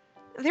closer.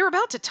 They were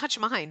about to touch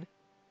mine.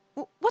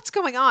 What's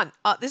going on?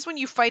 This is when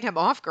you fight him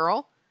off,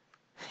 girl.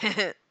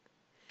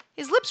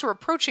 His lips were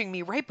approaching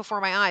me right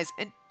before my eyes.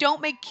 And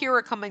don't make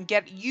Kira come and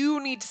get...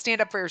 You need to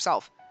stand up for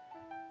yourself.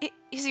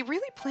 Is he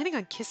really planning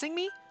on kissing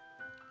me?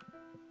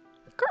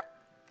 Girl.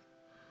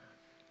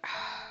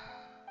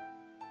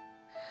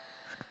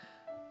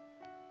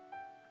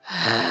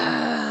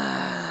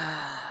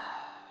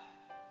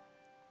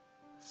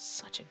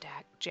 Such a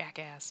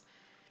jackass.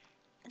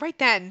 Right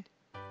then,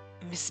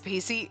 Miss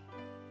Spacey.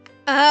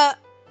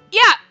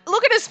 Yeah,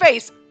 look at his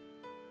face.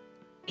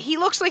 He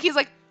looks like he's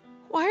like,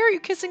 why are you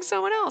kissing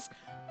someone else?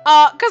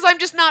 Because I'm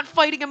just not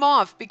fighting him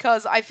off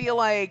because I feel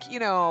like, you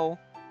know,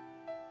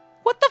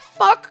 what the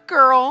fuck,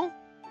 girl?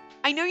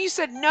 I know you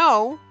said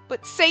no,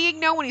 but saying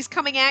no when he's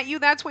coming at you,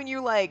 that's when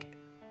you like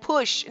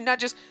push and not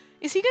just,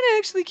 is he gonna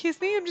actually kiss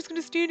me? I'm just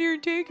gonna stand here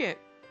and take it.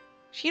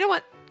 You know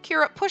what,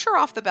 Kira, push her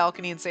off the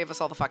balcony and save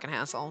us all the fucking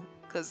hassle.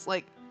 Because,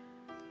 like,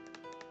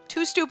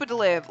 too stupid to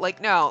live.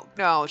 Like, no.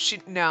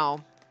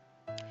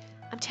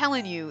 I'm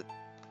telling you,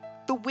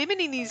 the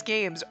women in these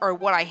games are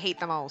what I hate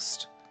the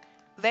most.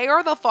 They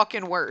are the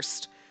fucking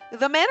worst.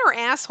 The men are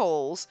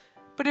assholes,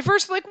 but at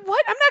first, like,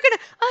 what? I'm not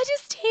gonna, I'll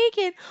just take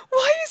it.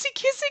 Why is he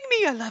kissing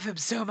me? I love him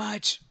so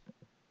much.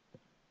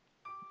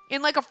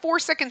 In like a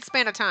 4-second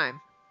span of time.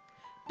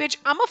 Bitch,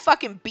 I'ma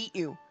fucking beat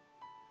you.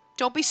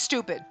 Don't be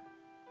stupid.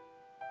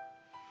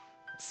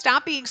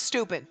 Stop being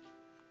stupid.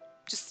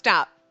 Just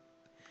stop.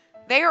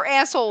 They are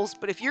assholes,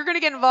 but if you're gonna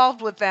get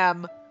involved with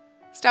them,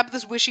 stop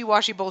this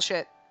wishy-washy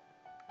bullshit.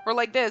 Or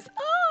like this.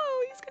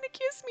 Oh, he's gonna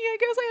kiss me. I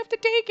guess I have to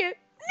take it.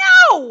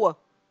 No!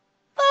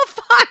 The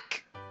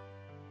fuck?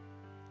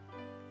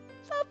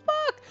 The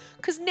fuck?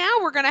 Because now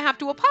we're gonna have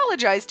to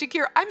apologize to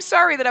Kira. I'm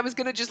sorry that I was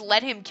gonna just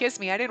let him kiss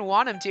me. I didn't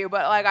want him to,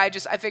 but like I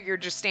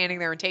figured just standing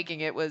there and taking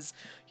it was,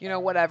 you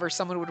know, whatever.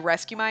 Someone would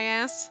rescue my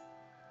ass.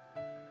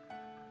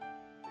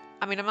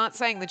 I mean, I'm not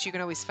saying that you can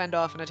always fend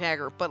off an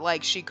attacker, but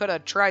like she could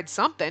have tried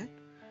something.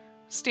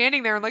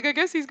 Standing there and like, I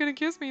guess he's gonna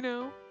kiss me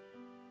now.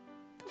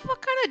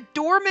 What kind of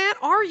doormat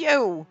are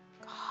you?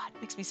 God,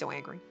 it makes me so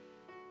angry.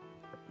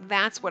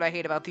 That's what I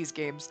hate about these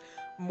games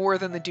more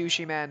than the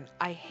douchey men.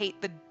 I hate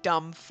the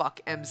dumb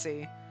fuck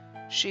MC.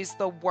 She's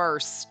the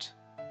worst.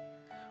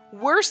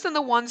 Worse than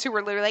the ones who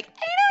were literally like,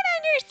 I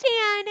don't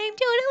understand. I'm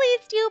totally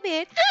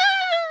stupid.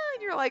 Ah!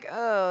 And you're like,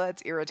 oh,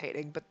 that's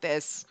irritating. But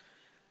these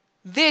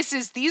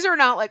are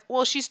not like,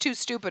 well, she's too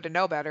stupid to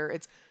know better.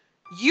 It's,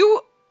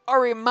 you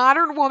are a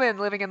modern woman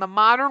living in the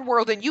modern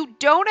world and you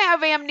don't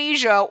have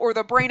amnesia or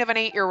the brain of an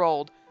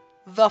 8-year-old.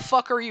 The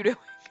fuck are you doing?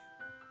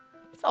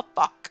 The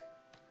fuck?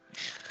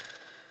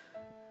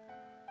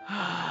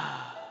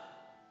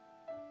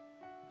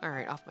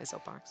 Alright, off my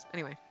soapbox.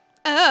 Anyway.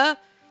 And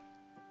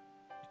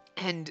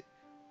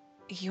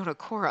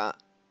Yonakura,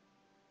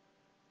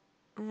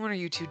 what are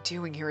you two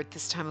doing here at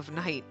this time of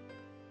night?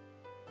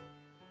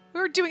 We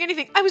weren't doing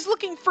anything. I was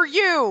looking for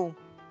you.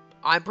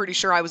 I'm pretty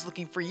sure I was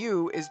looking for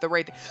you is the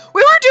right thing.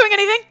 We weren't doing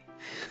anything!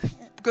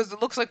 Because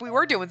it looks like we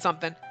were doing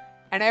something.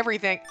 And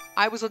everything.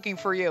 I was looking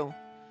for you.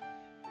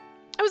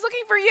 I was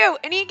looking for you,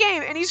 and he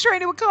came, and he's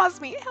trying to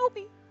accost me. Help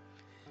me.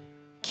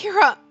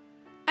 Kira,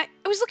 I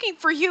was looking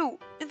for you,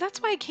 and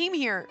that's why I came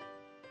here.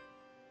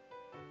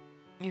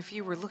 If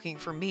you were looking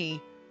for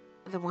me,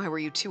 then why were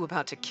you two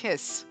about to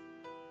kiss?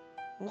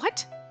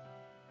 What?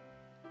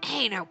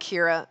 Hey now,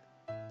 Kira.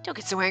 Don't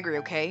get so angry,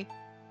 okay?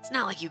 It's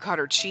not like you caught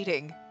her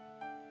cheating.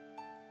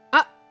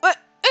 What?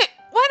 Hey,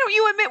 why don't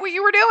you admit what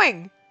you were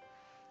doing?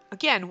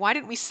 Again, why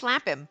didn't we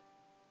slap him?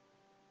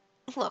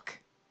 Look,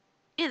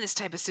 in this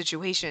type of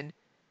situation,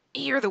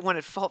 you're the one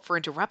at fault for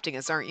interrupting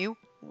us, aren't you?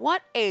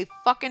 What a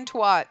fucking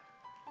twat.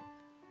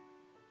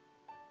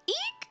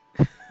 Eek!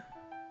 Eek!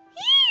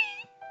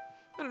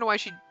 I don't know why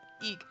she'd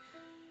eek.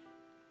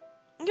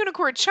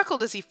 Unicorn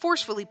chuckled as he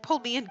forcefully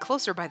pulled me in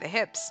closer by the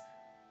hips.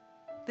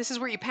 This is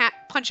where you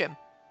punch him.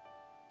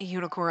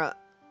 Unicorn,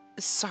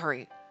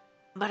 sorry,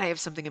 but I have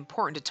something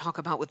important to talk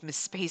about with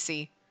Miss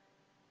Spacey.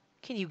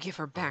 Can you give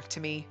her back to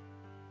me?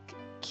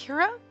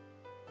 Kira?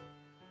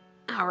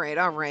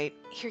 Alright,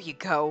 here you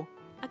go.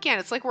 Again,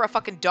 it's like we're a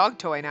fucking dog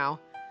toy now.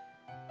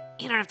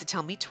 You don't have to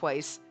tell me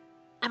twice.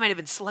 I might have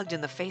been slugged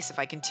in the face if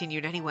I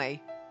continued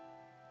anyway.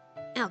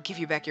 I'll give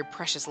you back your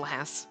precious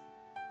lass.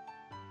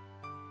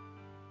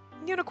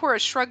 Unicora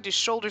shrugged his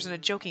shoulders in a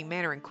joking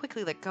manner and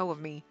quickly let go of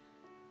me.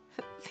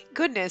 Thank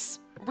goodness.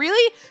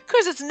 Really?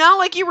 Because it's not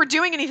like you were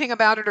doing anything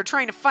about it or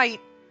trying to fight.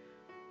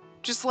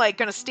 Just like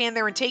gonna stand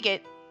there and take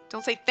it.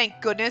 Don't say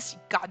thank goodness, you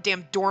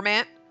goddamn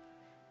doormat.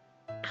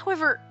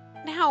 However,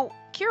 now,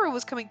 Kira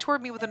was coming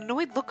toward me with an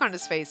annoyed look on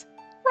his face.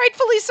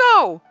 Rightfully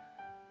so!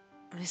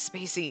 Miss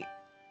Spacey.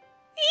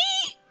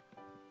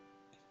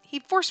 He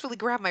forcefully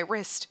grabbed my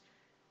wrist.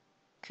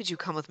 Could you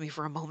come with me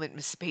for a moment,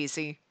 Miss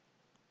Spacey?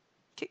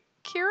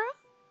 Kira?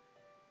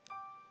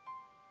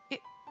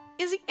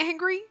 Is he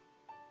angry?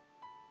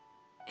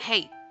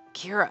 Hey,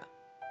 Kira.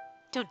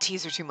 Don't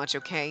tease her too much,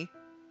 okay?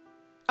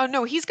 Oh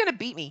no, he's gonna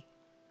beat me.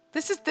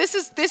 This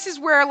is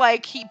where,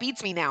 like, he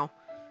beats me now.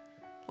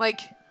 Like,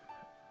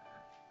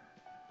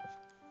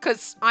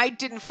 because I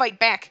didn't fight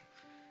back.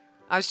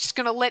 I was just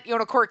gonna let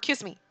Yonokora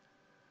kiss me.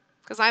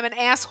 Because I'm an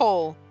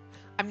asshole.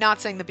 I'm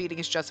not saying the beating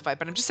is justified,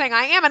 but I'm just saying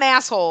I am an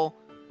asshole.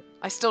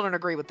 I still don't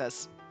agree with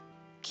this.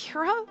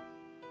 Kira?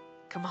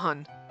 Come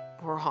on,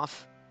 we're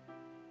off.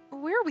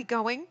 Where are we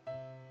going?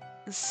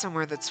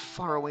 Somewhere that's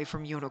far away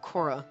from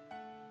Yonokora.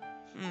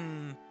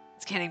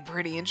 It's getting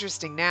pretty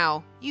interesting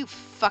now. You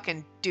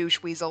fucking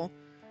douche weasel.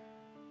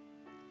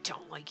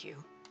 Don't like you.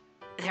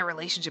 Their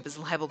relationship is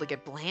liable to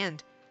get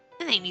bland,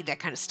 and they need that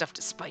kind of stuff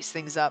to spice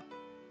things up.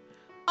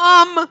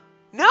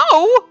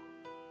 No!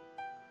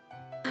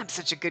 I'm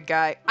such a good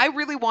guy. I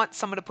really want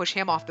someone to push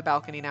him off the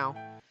balcony now.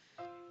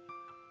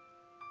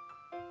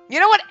 You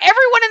know what?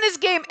 Everyone in this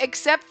game,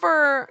 except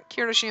for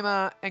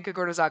Kirishima and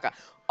Kagorizaka,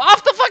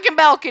 off the fucking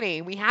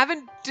balcony! We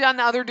haven't done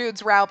the other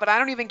dude's route, but I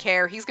don't even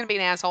care. He's gonna be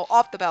an asshole.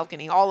 Off the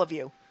balcony, all of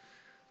you.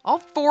 All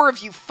 4 of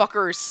you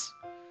fuckers.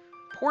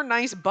 Poor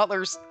nice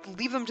butlers.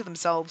 Leave them to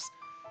themselves.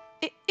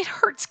 It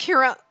hurts,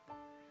 Kira.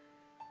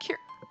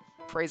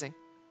 Phrasing.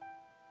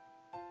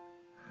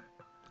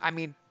 I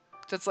mean,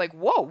 that's like,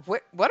 whoa,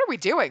 what are we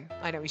doing?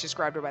 I know, he just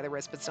grabbed her by the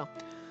wrist, but still.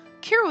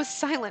 Kira was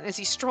silent as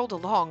he strolled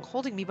along,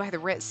 holding me by the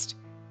wrist.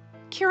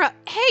 Kira,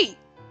 hey!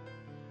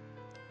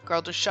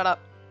 Girl, just shut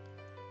up.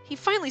 He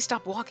finally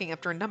stopped walking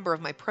after a number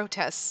of my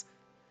protests.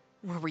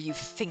 What were you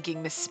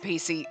thinking, Miss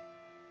Spacey?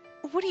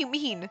 What do you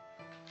mean?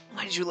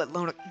 Why did you let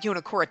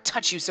Yonokora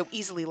touch you so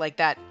easily like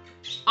that?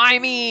 I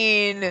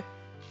mean,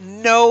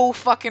 no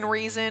fucking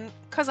reason.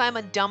 'Cause I'm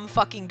a dumb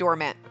fucking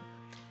doormat.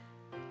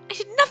 I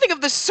did nothing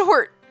of the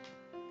sort.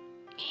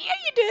 Yeah,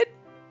 you did.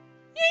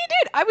 Yeah, you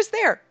did. I was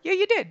there. Yeah,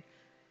 you did.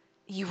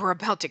 You were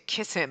about to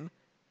kiss him.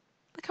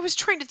 Like I was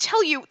trying to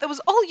tell you, that was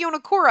all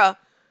Yonokora.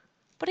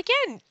 But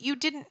again, you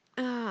didn't...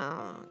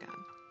 Oh, God.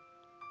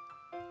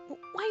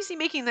 Why is he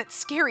making that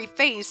scary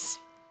face?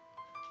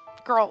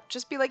 Girl,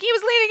 just be like, he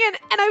was leaning in,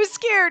 and I was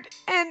scared,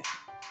 and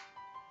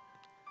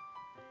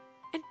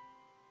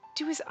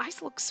do his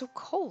eyes look so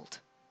cold?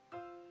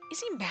 Is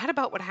he mad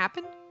about what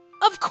happened?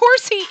 Of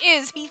course he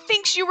is! He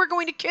thinks you were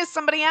going to kiss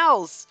somebody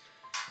else.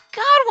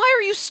 God, why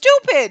are you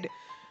stupid?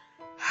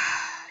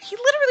 He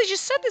literally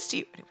just said this to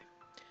you.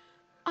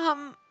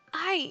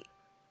 Anyway.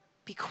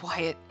 Be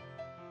quiet.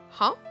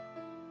 Huh?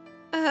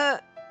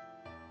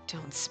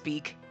 Don't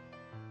speak.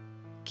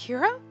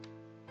 Kira?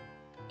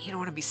 You don't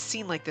want to be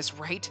seen like this,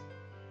 right?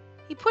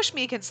 He pushed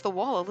me against the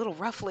wall a little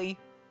roughly.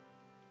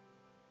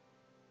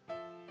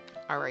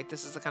 Alright,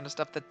 this is the kind of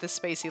stuff that this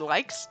Spacey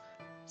likes.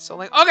 So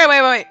like,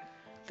 okay, wait.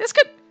 This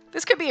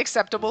could be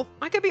acceptable.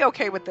 I could be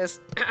okay with this.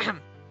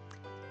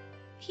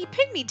 He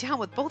pinned me down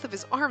with both of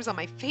his arms on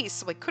my face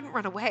so I couldn't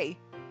run away.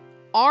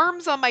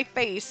 Arms on my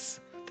face.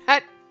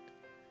 That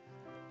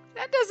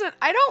doesn't,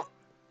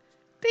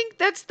 think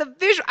that's the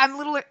visual.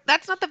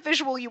 That's not the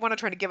visual you want to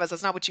try to give us.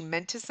 That's not what you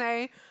meant to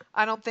say.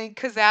 I don't think,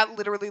 because that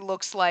literally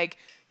looks like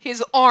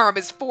his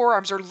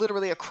forearms are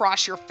literally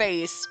across your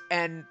face,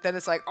 and then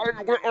it's like,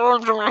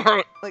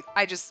 like,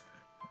 I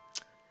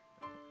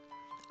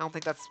don't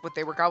think that's what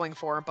they were going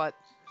for, but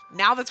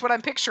now that's what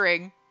I'm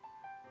picturing.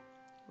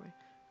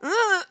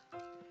 Ugh.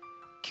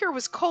 Kira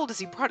was cold as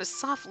he brought his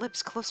soft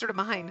lips closer to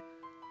mine.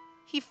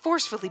 He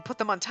forcefully put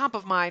them on top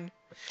of mine.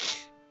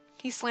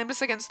 He slammed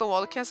us against the wall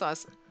to kiss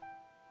us.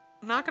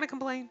 I'm not gonna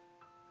complain.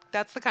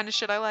 That's the kind of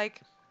shit I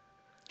like.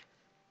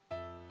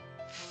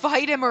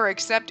 Fight him or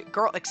accept it.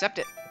 Girl, accept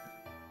it.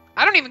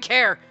 I don't even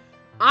care.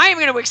 I am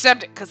gonna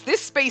accept it, because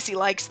this Spacey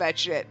likes that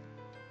shit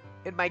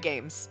in my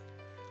games.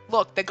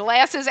 Look, the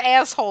glasses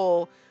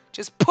asshole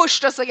just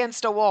pushed us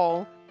against a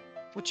wall,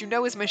 which you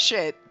know is my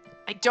shit.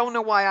 I don't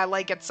know why I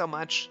like it so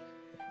much.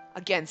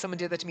 Again, someone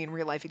did that to me in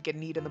real life, he'd get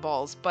kneed in the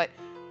balls. But,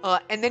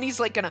 and then he's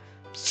like gonna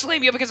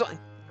slam you up against the wall.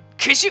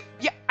 Kiss you?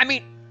 Yeah, I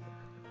mean,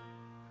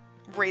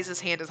 raise his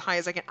hand as high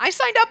as I can. I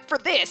signed up for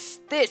this.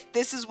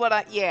 This is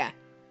what yeah.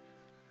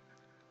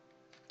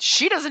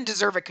 She doesn't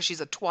deserve it because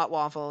she's a twat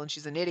waffle and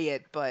she's an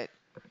idiot, but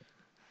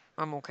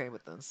I'm okay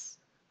with this.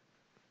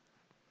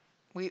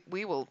 We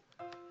will.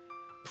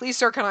 Please,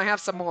 sir, can I have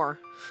some more?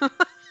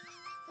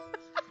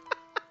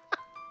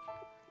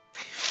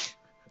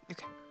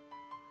 Okay.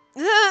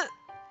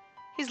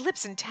 His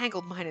lips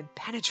entangled mine and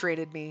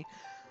penetrated me.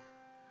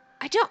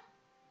 I don't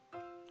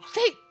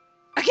think.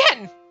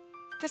 Again!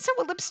 That's not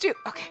what lips do.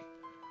 Okay.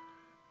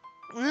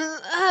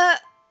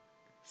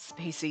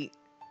 Spacey.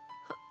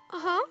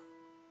 Uh-huh?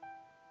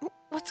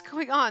 What's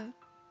going on?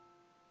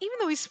 Even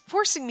though he's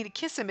forcing me to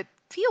kiss him, it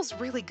feels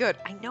really good.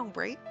 I know,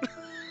 right?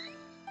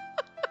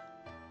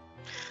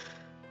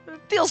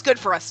 It feels good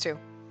for us, too.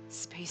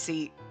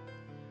 Spacey.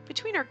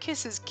 Between our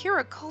kisses,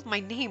 Kira called my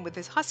name with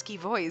his husky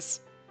voice.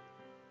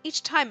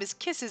 Each time his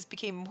kisses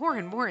became more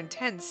and more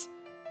intense.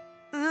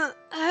 No,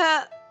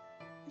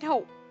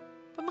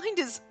 my mind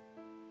is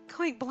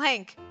going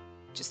blank.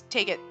 Just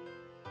take it.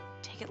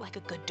 Take it like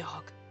a good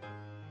dog.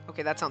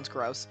 Okay, that sounds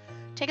gross.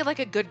 Take it like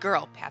a good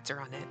girl. Pats her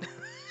on it.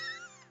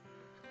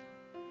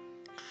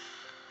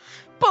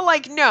 But,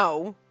 like,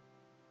 no.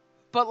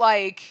 But,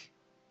 like,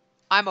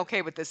 I'm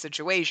okay with this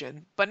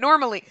situation. But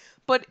normally,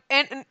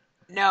 and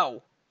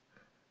no.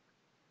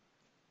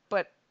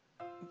 But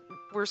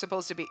we're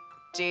supposed to be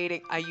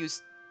dating. I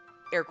use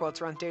air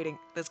quotes around dating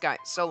this guy.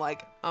 So,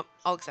 like,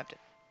 I'll accept it.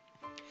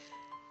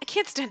 I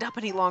can't stand up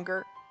any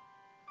longer.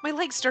 My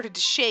legs started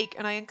to shake,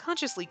 and I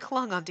unconsciously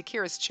clung onto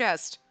Kira's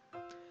chest.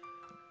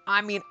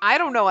 I mean, I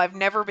don't know. I've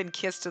never been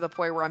kissed to the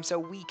point where I'm so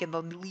weak in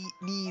the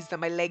knees that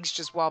my legs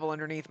just wobble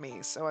underneath me.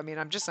 So, I mean,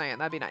 I'm just saying,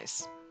 that'd be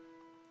nice.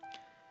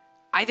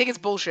 I think it's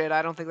bullshit.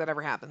 I don't think that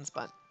ever happens,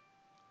 but...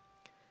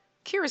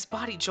 Kira's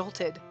body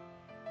jolted.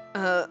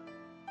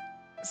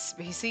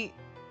 Spacey?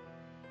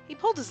 He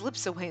pulled his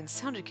lips away and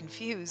sounded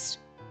confused.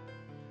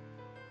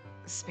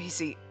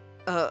 Spacey,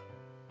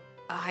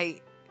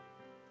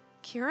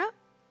 Kira?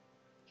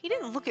 He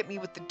didn't look at me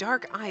with the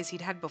dark eyes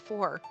he'd had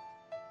before.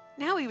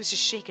 Now he was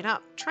just shaken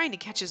up, trying to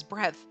catch his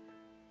breath.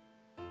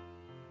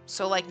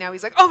 So, like, now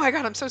he's like, oh my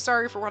god, I'm so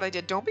sorry for what I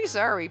did. Don't be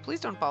sorry.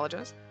 Please don't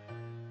apologize.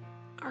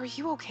 Are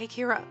you okay,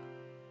 Kira?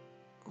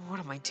 What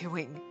am I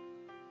doing?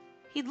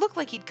 He looked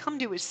like he'd come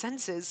to his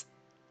senses.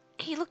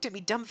 He looked at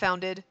me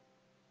dumbfounded.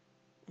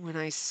 When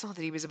I saw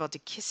that he was about to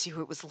kiss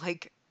you, it was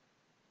like...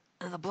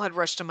 the blood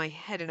rushed to my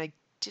head and I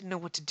didn't know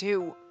what to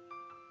do.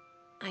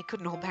 I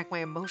couldn't hold back my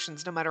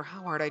emotions no matter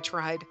how hard I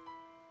tried.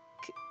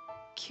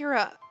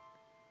 Kira...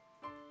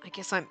 I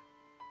guess I'm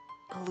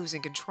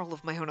losing control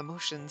of my own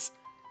emotions.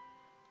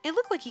 It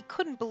looked like he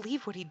couldn't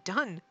believe what he'd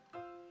done.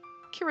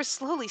 Kira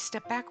slowly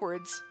stepped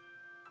backwards.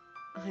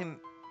 I'm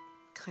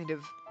kind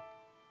of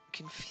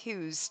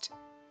confused.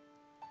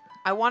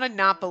 I want to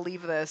not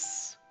believe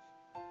this,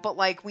 but,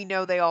 like, we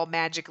know they all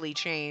magically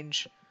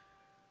change.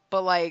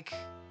 But, like,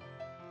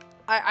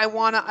 I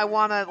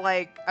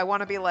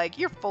wanna be like,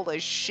 you're full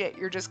of shit.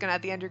 You're just gonna,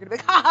 at the end, you're gonna be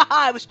like, ha ha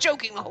ha, I was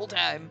joking the whole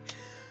time.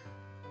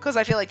 Because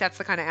I feel like that's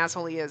the kind of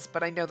asshole he is,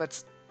 but I know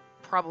that's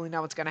probably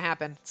not what's gonna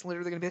happen. It's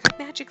literally gonna be like,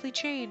 magically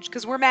change,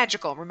 because we're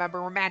magical.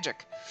 Remember, we're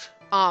magic.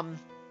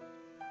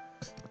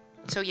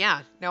 So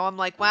yeah, now I'm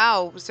like,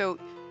 wow, so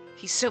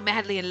he's so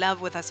madly in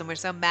love with us and we're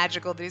so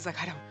magical that he's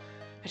like, I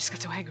just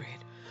got so angry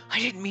and I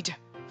didn't mean to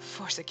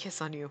force a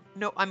kiss on you.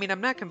 No, I mean,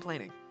 I'm not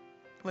complaining.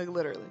 Like,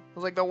 literally. It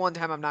was like the one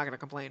time I'm not gonna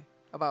complain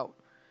about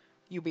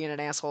you being an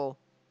asshole,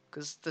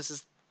 because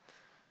it's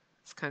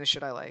kind of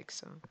shit I like,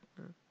 so.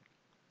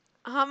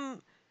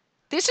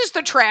 This is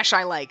the trash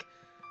I like.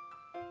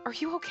 Are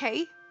you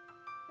okay?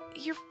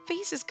 Your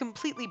face is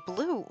completely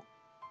blue.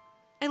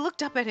 I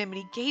looked up at him and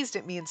he gazed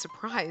at me in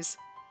surprise.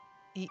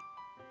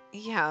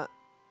 Yeah,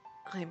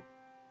 I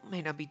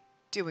may not be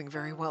doing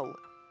very well.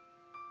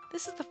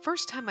 This is the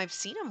first time I've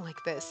seen him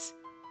like this.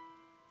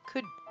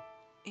 Could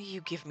you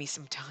give me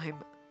some time?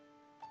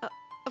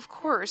 Of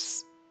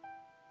course.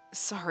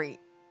 Sorry.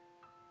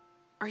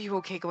 Are you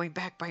okay going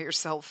back by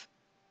yourself?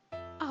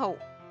 Oh,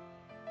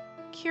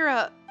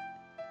 Kira,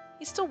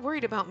 He's still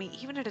worried about me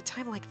even at a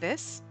time like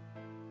this?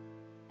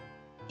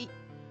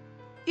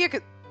 Yeah,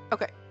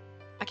 okay.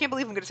 I can't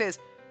believe I'm going to say this.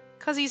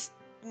 Because he's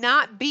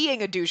not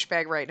being a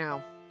douchebag right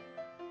now.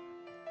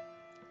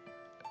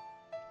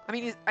 I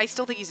mean, I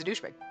still think he's a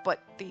douchebag, but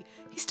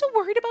he's still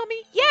worried about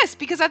me? Yes,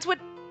 because that's what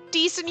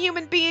decent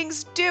human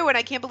beings do, and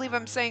I can't believe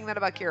I'm saying that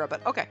about Kira,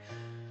 but okay.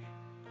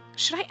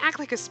 Should I act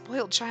like a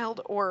spoiled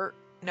child or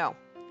no?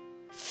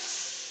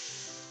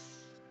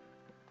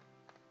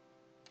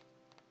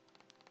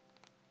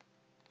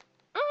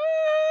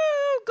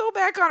 Go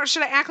back on it.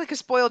 Should I act like a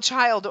spoiled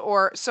child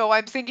or so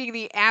I'm thinking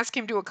the ask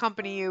him to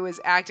accompany you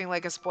is acting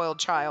like a spoiled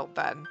child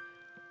then.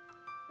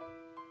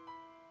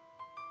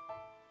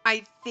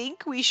 I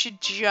think we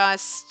should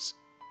just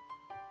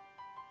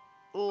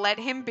let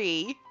him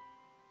be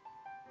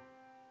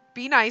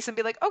nice and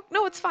be like, "Oh,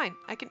 no, it's fine.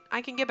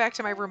 I can get back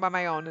to my room on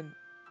my own and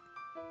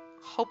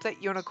hope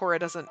that Yonakura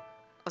doesn't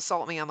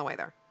assault me on the way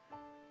there.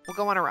 We'll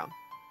go on our own."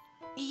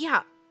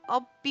 Yeah,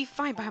 I'll be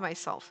fine by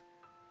myself.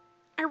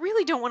 I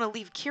really don't want to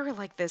leave Kira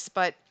like this,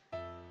 but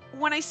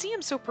when I see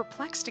him so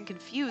perplexed and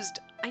confused,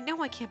 I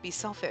know I can't be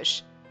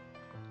selfish.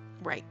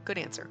 Right, good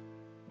answer.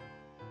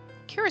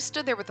 Kira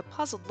stood there with a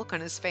puzzled look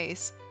on his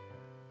face.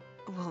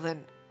 Well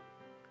then,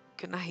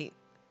 good night.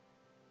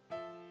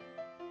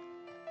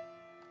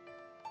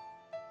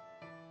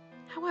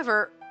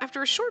 However,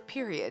 after a short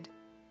period,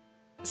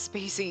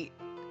 Spacey,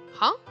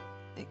 huh?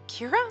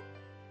 Kira?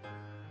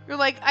 You're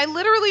like, I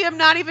literally am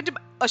not even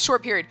a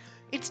short period.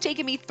 It's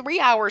taken me 3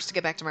 hours to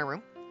get back to my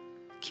room.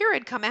 Kira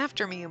had come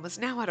after me and was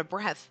now out of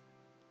breath.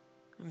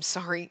 I'm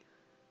sorry.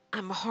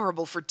 I'm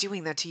horrible for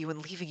doing that to you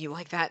and leaving you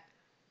like that.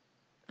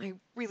 I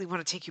really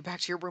want to take you back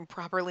to your room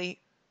properly.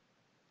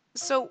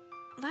 So,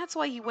 that's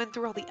why you went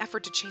through all the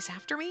effort to chase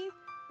after me?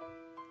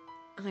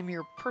 I'm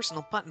your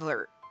personal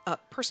butler,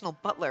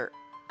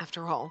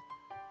 after all.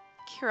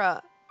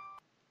 Kira...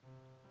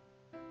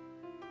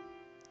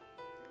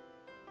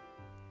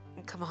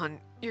 Come on,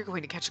 you're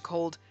going to catch a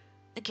cold.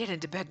 Get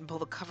into bed and pull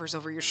the covers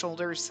over your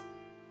shoulders.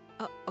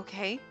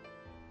 Okay.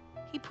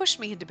 He pushed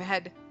me into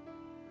bed.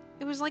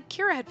 It was like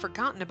Kira had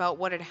forgotten about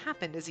what had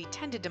happened as he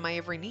tended to my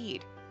every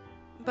need.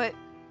 But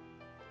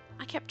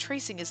I kept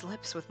tracing his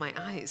lips with my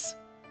eyes.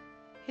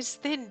 His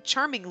thin,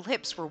 charming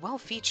lips were well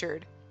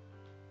featured.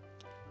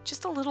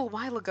 Just a little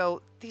while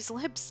ago, these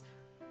lips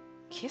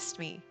kissed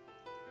me.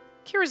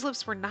 Kira's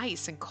lips were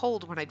nice and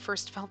cold when I'd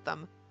first felt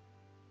them.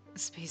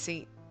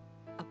 Spacey,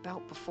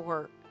 about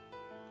before...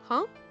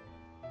 Huh?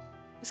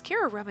 Was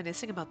Kira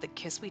reminiscing about the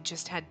kiss we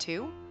just had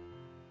too?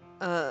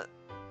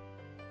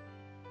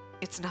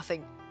 It's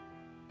nothing.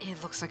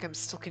 It looks like I'm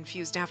still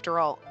confused after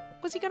all.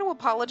 Was he going to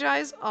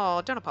apologize?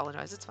 Oh, don't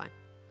apologize. It's fine.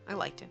 I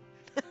liked it.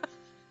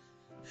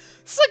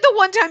 It's like the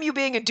one time you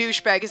being a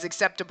douchebag is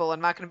acceptable. I'm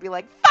not going to be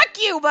like, fuck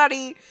you,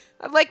 buddy.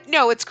 I'm like,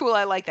 no, it's cool.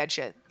 I like that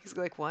shit. He's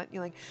like, what?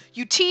 You're like,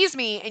 you tease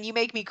me and you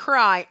make me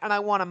cry and I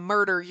want to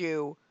murder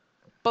you.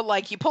 But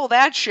like, you pull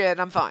that shit,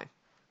 I'm fine.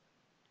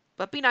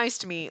 But be nice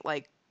to me,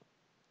 like,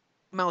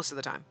 most of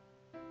the time.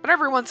 But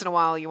every once in a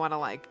while, you want to,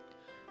 like,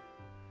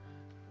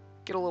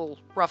 get a little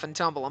rough and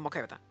tumble. I'm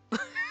okay with that.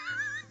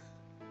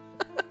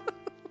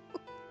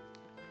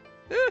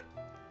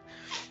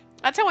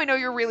 That's how I know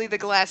you're really the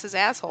glasses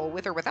asshole,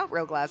 with or without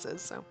real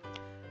glasses, so.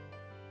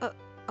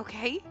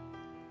 Okay?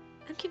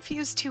 I'm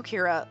confused too,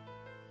 Kira.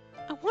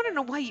 I want to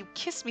know why you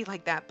kissed me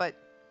like that, but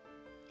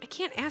I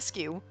can't ask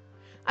you.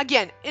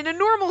 Again, in a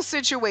normal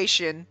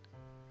situation,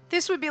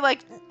 this would be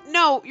like,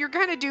 no, you're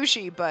kind of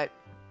douchey, but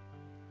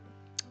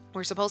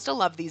we're supposed to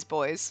love these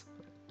boys.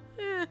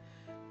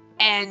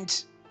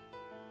 And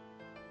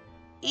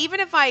even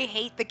if I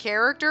hate the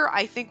character,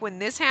 I think when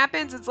this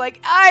happens, it's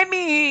like, I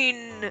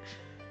mean...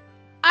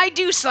 I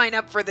do sign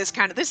up for this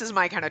is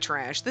my kind of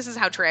trash. This is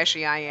how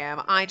trashy I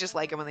am. I just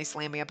like it when they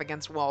slam me up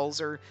against walls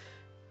or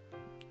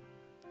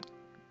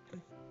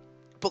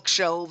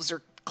bookshelves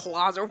or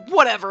closets or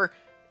whatever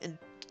and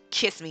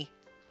kiss me.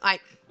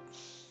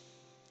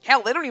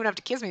 Hell, they don't even have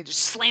to kiss me. Just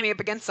slam me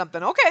up against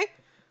something. Okay,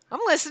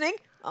 I'm listening.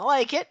 I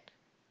like it.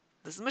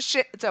 This is my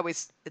shit. It's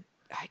always...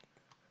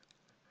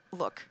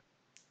 Look.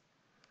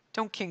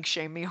 Don't kink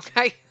shame me,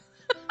 okay?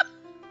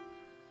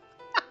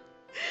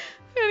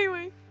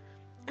 Anyway.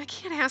 I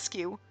can't ask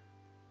you.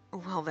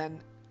 Well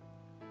then.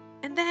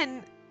 And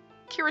then,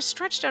 Kira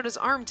stretched out his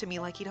arm to me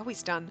like he'd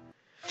always done.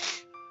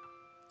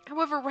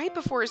 However, right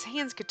before his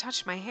hands could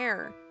touch my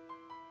hair,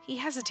 he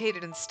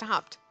hesitated and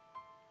stopped.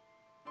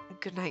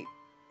 Good night,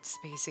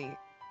 Spacey.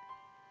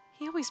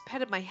 He always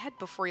petted my head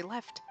before he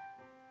left.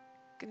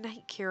 Good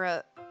night,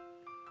 Kira.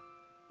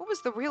 What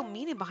was the real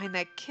meaning behind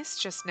that kiss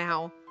just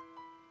now?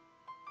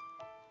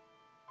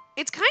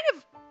 It's kind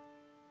of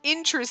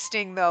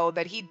interesting, though,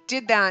 that he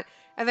did that.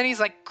 And then he's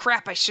like,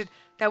 crap,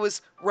 that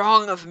was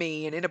wrong of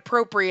me and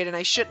inappropriate and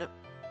I shouldn't have.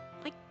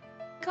 My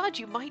God,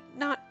 you might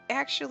not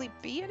actually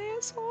be an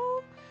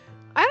asshole?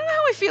 I don't know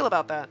how I feel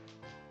about that.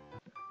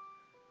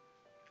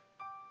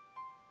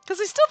 Because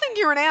I still think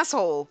you're an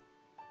asshole,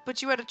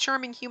 but you had a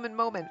charming human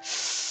moment.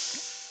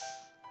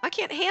 I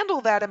can't handle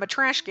that in my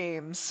trash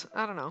games.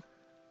 I don't know.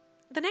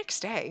 The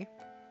next day,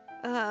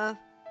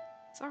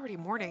 It's already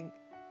morning.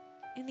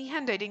 In the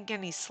end, I didn't get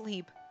any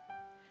sleep.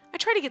 I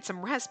tried to get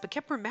some rest, but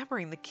kept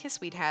remembering the kiss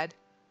we'd had.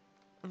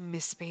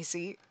 Miss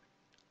Spacey.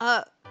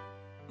 Uh,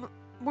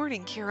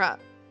 Morning, Kira.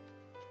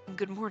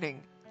 Good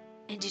morning.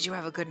 And did you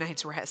have a good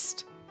night's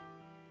rest?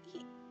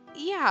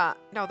 Yeah.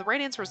 No, the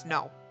right answer is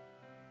no.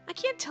 I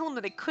can't tell him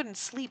that I couldn't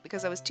sleep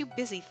because I was too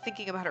busy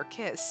thinking about our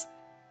kiss.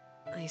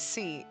 I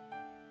see.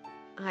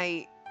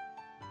 I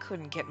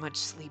couldn't get much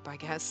sleep, I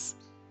guess.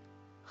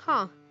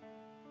 Huh.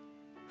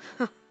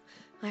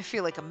 I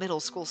feel like a middle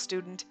school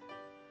student.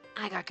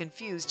 I got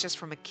confused just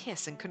from a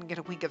kiss and couldn't get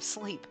a wink of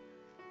sleep.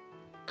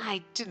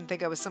 I didn't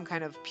think I was some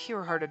kind of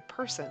pure-hearted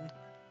person.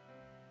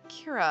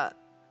 Kira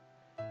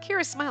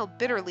smiled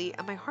bitterly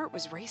and my heart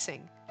was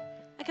racing.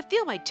 I could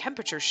feel my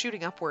temperature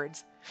shooting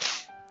upwards.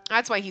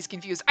 That's why he's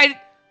confused.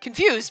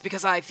 Confused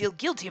because I feel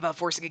guilty about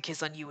forcing a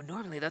kiss on you, and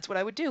normally that's what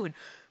I would do. And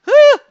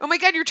oh my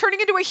god, you're turning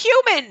into a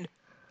human!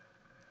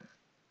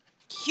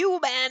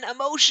 Human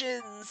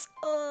emotions!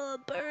 Oh,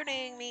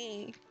 burning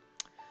me.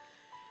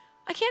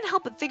 I can't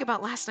help but think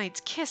about last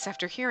night's kiss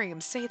after hearing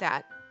him say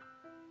that.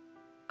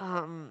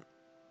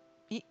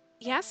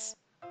 Yes?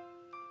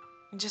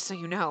 Just so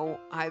you know,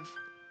 I've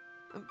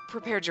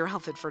prepared your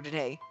outfit for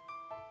today.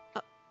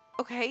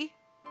 Okay.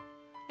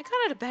 I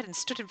got out of bed and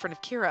stood in front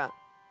of Kira.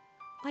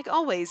 Like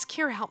always,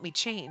 Kira helped me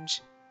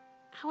change.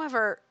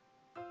 However...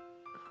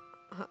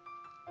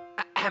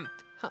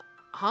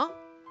 Huh?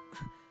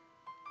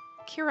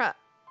 Kira,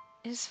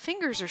 his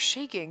fingers are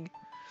shaking.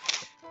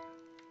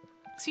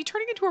 Is he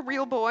turning into a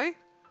real boy?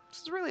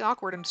 This is really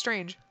awkward and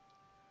strange.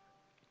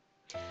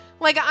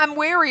 Like, I'm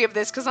wary of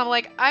this because I'm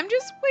like, I'm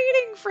just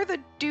waiting for the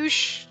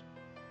douche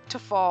to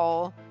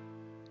fall.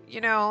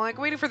 You know, like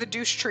waiting for the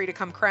douche tree to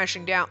come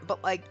crashing down.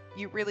 But like,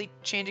 you really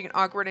changing it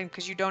awkward and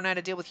because you don't know how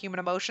to deal with human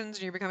emotions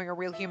and you're becoming a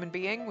real human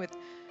being with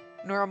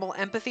normal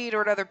empathy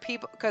toward other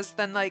people. Because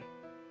then like,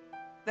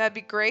 that'd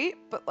be great.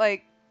 But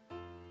like,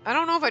 I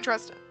don't know if I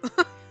trust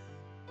it.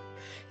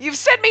 You've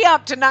set me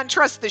up to not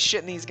trust this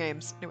shit in these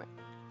games. Anyway.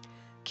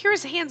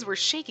 Kira's hands were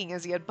shaking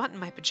as he unbuttoned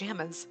my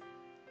pajamas.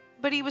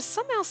 But he was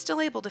somehow still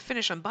able to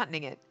finish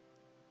unbuttoning it.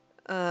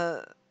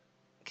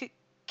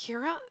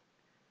 Kira?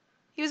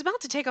 He was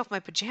about to take off my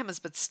pajamas,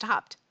 but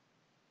stopped.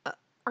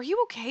 Are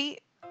you okay?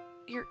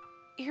 Your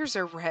ears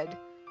are red.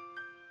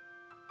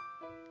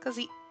 Because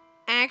he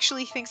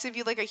actually thinks of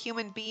you like a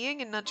human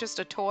being and not just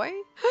a toy?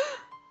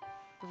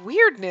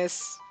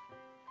 Weirdness.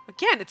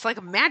 Again, it's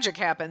like magic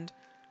happened.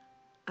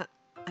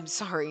 I'm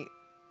sorry.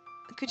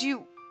 Could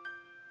you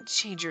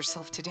change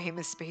yourself today,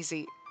 Miss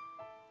Spacey?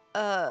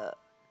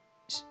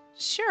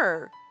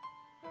 Sure.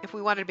 If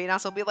we wanted to be an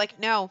asshole, be like,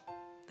 no,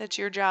 that's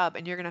your job,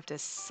 and you're gonna have to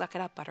suck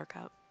it up,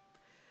 Buttercup.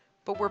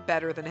 But we're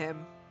better than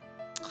him.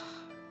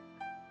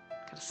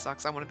 Kinda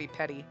sucks. I want to be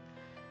petty.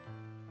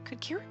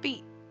 Could Kira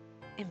be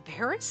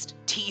embarrassed?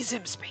 Tease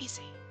him,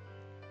 Spacey.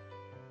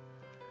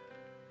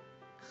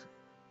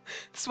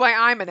 That's why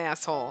I'm an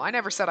asshole. I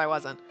never said I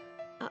wasn't.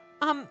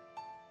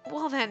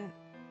 Well then,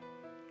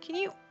 can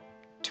you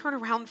turn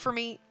around for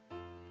me?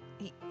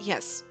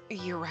 Yes,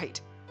 you're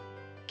right.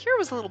 Kira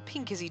was a little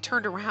pink as he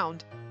turned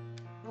around.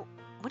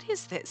 What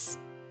is this?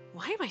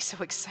 Why am I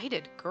so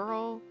excited,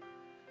 girl?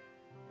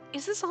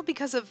 Is this all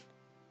because of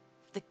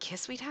the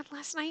kiss we'd had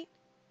last night?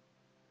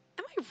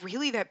 Am I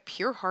really that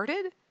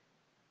pure-hearted?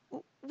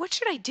 What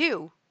should I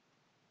do?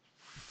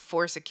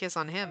 Force a kiss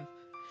on him.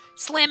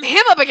 Slam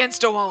him up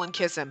against a wall and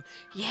kiss him.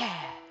 Yeah.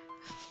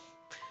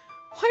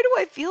 Why do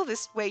I feel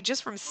this way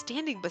just from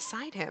standing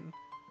beside him?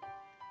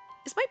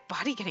 Is my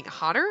body getting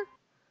hotter?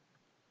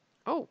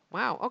 Oh,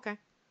 wow, okay.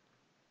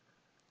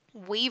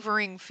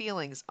 Wavering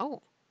feelings.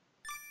 Oh.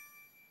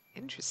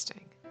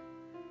 Interesting.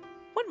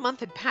 1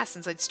 month had passed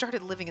since I'd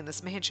started living in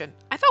this mansion.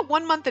 I thought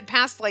 1 month had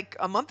passed like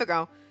a month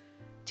ago.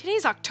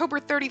 Today's October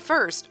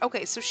 31st.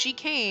 Okay, so she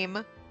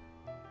came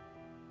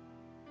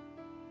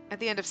at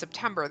the end of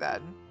September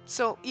then.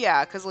 So,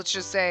 yeah, because let's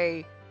just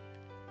say...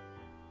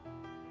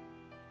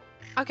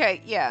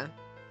 Okay, yeah.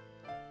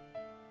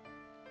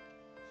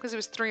 Because it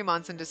was 3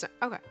 months in December.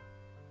 Okay.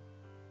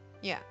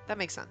 Yeah, that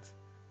makes sense.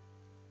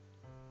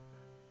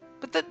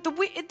 But the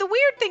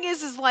weird thing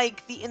is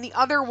like in the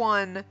other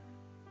one,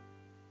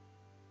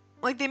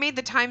 like they made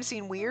the time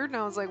scene weird, and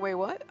I was like, wait,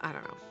 what? I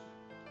don't know.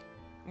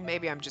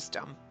 Maybe I'm just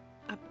dumb.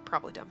 I'm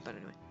probably dumb, but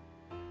anyway.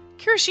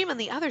 Kirishima and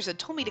the others had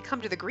told me to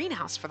come to the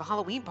greenhouse for the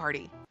Halloween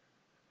party.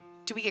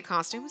 Do we get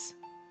costumes?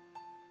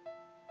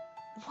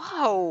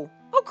 Whoa!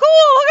 Oh,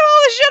 cool! Look at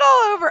all this shit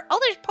all over! Oh,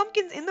 there's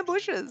pumpkins in the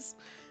bushes.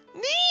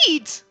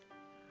 Neat!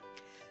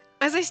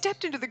 As I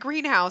stepped into the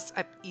greenhouse,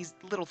 these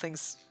little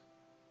things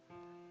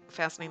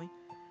fascinate me.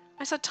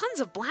 I saw tons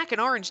of black and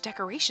orange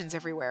decorations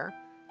everywhere.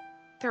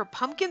 There are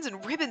pumpkins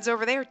and ribbons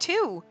over there,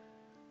 too.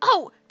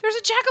 Oh, there's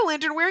a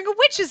jack-o'-lantern wearing a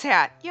witch's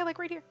hat. Yeah, like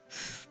right here.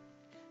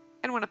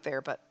 I went up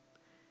there, but...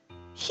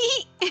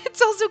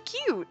 It's also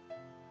cute.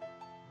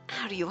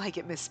 How do you like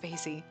it, Miss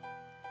Spacey?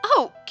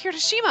 Oh,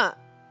 Kirishima.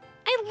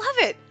 I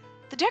love it.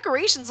 The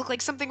decorations look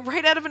like something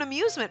right out of an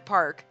amusement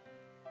park.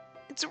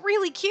 It's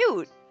really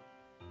cute.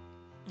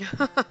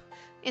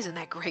 Isn't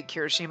that great,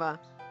 Kirishima?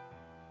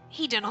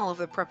 He done all of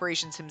the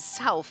preparations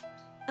himself.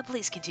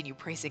 Please continue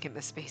praising him,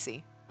 Miss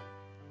Spacey.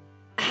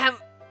 Ahem.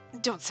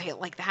 Don't say it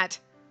like that.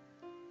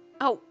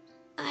 Oh,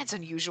 that's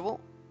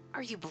unusual.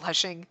 Are you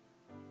blushing?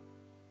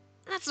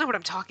 That's not what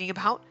I'm talking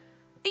about.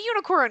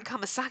 Unikura and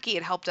Kamasaki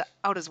had helped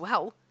out as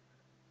well.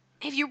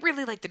 If you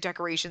really like the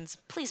decorations,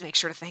 please make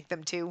sure to thank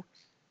them too.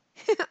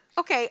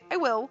 Okay, I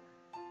will.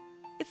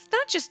 It's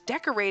not just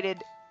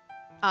decorated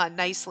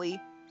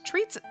nicely.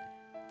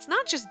 It's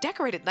not just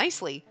decorated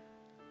nicely.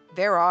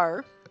 There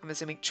are, I'm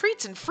assuming,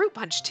 treats and fruit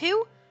punch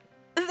too.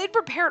 And they'd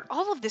prepared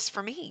all of this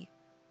for me.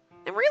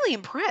 I'm really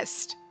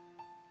impressed.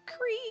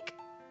 Creek.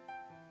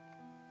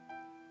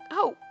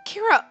 Oh,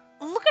 Kira,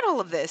 look at all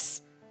of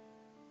this.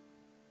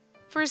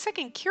 For a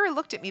second, Kira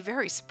looked at me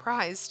very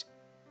surprised.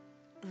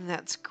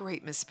 That's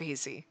great, Miss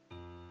Spacey.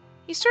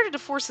 He started to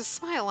force a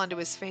smile onto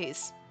his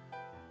face.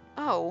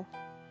 Oh.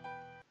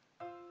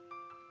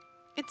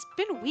 It's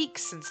been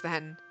weeks since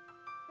then.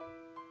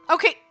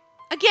 Okay,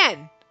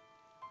 again.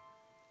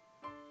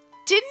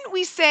 Didn't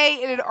we say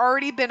it had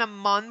already been a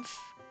month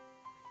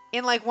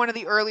in like one of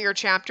the earlier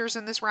chapters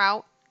in this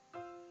route?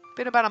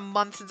 Been about a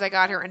month since I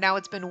got here, and now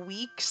it's been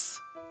weeks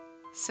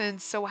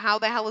since, so how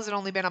the hell has it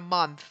only been a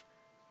month?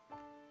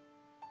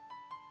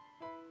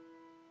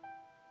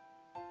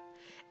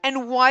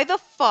 And why the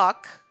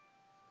fuck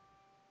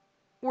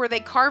were they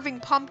carving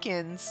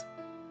pumpkins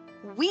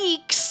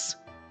weeks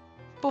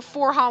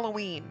before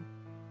Halloween?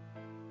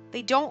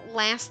 They don't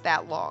last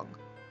that long.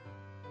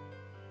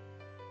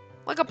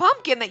 Like a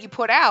pumpkin that you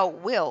put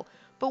out will,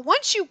 but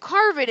once you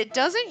carve it, it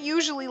doesn't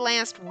usually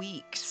last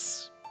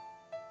weeks.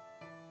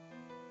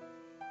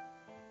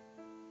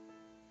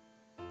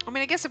 I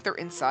mean, I guess if they're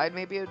inside,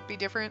 maybe it would be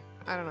different.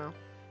 I don't know.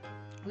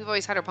 We've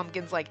always had our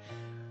pumpkins like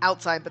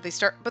outside, but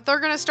they're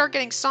gonna start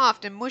getting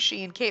soft and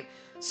mushy and cave.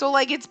 So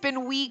like it's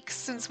been weeks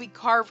since we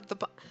carved the.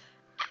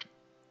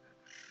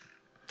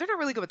 They're not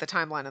really good with the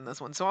timeline in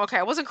this one, so okay,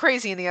 I wasn't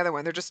crazy in the other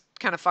one. They're just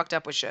kind of fucked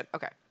up with shit.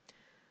 Okay.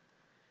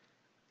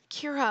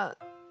 Kira,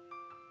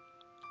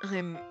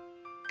 I'm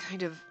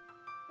kind of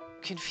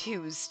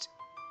confused.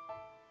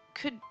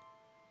 Could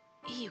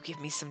you give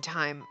me some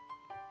time?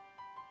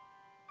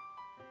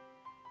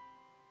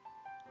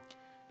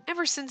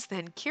 Ever since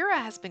then, Kira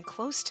has been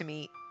close to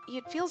me,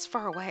 yet feels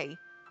far away.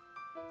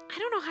 I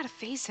don't know how to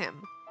face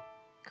him.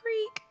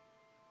 Creek.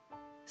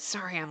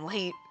 Sorry I'm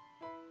late.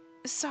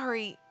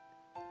 Sorry.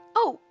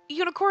 Oh,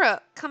 Yonokura,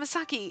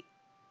 Kamasaki.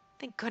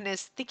 Thank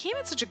goodness, they came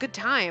at such a good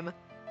time.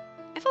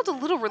 I felt a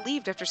little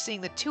relieved after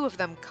seeing the two of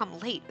them come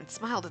late and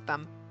smiled at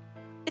them.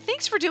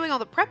 Thanks for doing all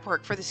the prep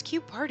work for this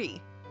cute party.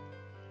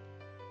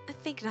 I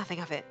think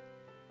nothing of it.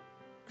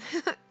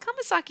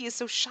 Kamasaki is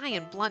so shy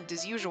and blunt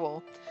as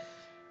usual.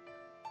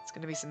 It's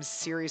going to be some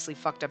seriously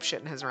fucked up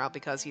shit in his route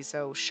because he's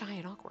so shy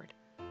and awkward.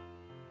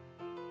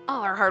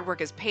 All our hard work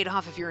has paid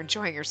off if you're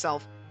enjoying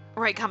yourself.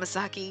 Right,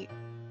 Kamasaki?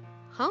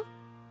 Huh?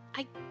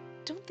 I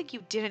don't think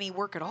you did any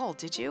work at all,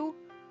 did you?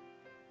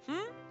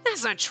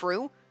 That's not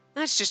true.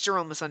 That's just your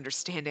own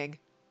misunderstanding.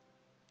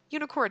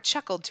 Unikora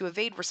chuckled to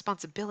evade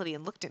responsibility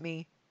and looked at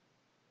me.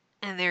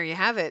 And there you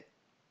have it.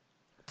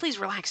 Please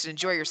relax and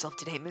enjoy yourself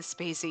today, Miss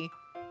Spacey.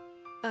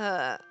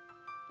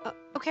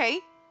 Okay.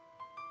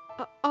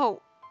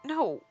 Oh,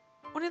 no.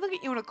 When I look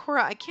at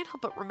Unikora, I can't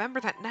help but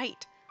remember that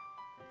night.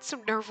 It's so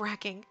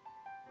nerve-wracking.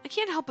 I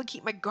can't help but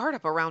keep my guard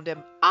up around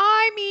him.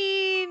 I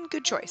mean,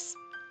 good choice.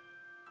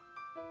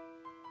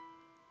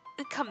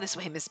 Come this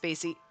way, Miss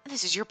Spacey.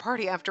 This is your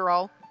party, after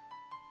all.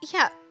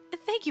 Yeah,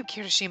 thank you,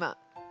 Kirishima.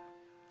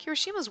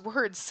 Kirishima's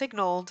words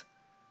signaled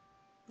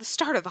the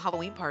start of the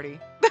Halloween party.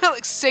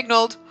 Alex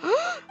signaled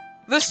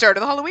the start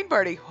of the Halloween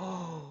party.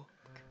 Oh.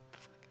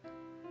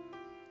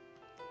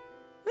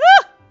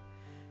 Ah!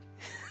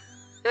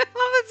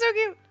 Oh, that's so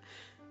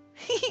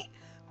cute.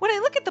 When I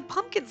look at the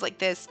pumpkins like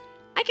this,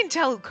 I can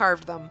tell who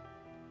carved them.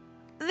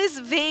 This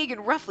vague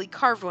and roughly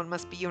carved one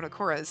must be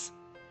Yonokura's.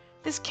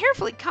 This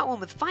carefully cut one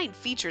with fine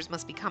features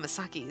must be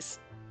Kamasaki's.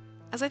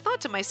 As I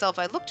thought to myself,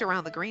 I looked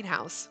around the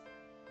greenhouse.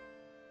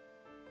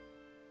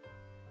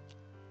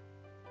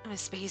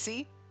 Miss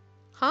Spacey?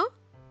 Huh?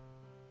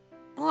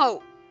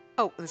 Whoa.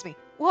 Oh, that's me.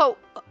 Whoa.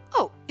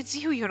 Oh, it's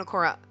you,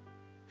 Yonokura.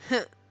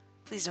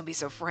 Please don't be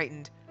so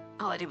frightened.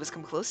 All I did was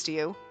come close to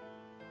you.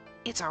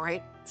 It's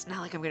alright. It's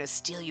not like I'm gonna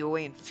steal you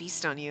away and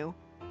feast on you.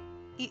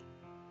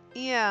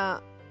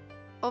 Yeah.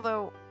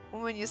 Although,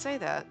 when you say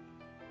that,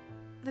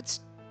 that's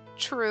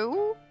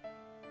true?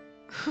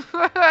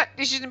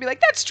 You shouldn't be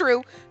like, that's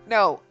true.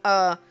 No,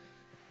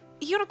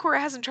 Yonokura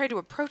hasn't tried to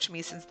approach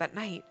me since that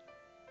night.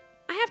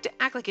 I have to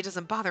act like it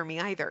doesn't bother me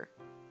either.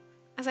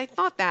 As I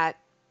thought that,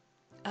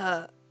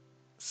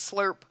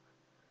 slurp.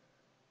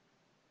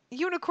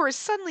 Yonokura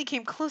suddenly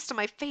came close to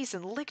my face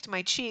and licked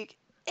my cheek.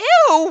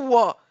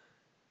 Ew!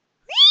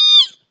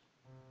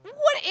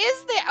 What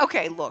is that?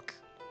 Okay, look.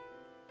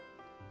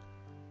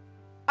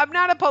 I'm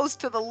not opposed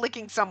to the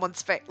licking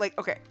someone's face. Like,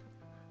 okay.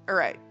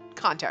 Alright,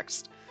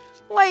 context.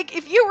 Like,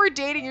 if you were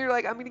dating, you're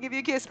like, I'm gonna give you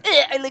a kiss.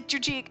 I licked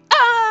your cheek.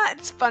 Ah,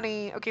 it's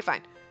funny. Okay,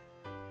 fine.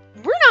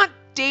 We're not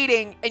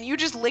dating and you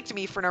just licked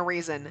me for no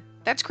reason.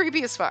 That's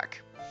creepy as fuck.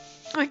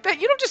 Like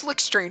that, you don't just lick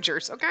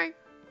strangers, okay?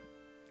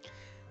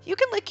 You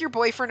can lick your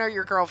boyfriend or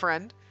your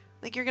girlfriend.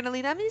 Like you're gonna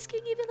lean, I'm just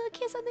gonna give you a little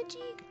kiss on the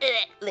cheek.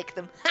 Lick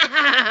them.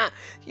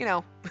 You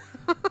know.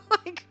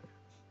 Like,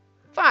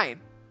 fine.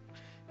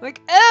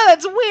 Like, oh,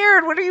 it's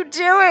weird. What are you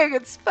doing?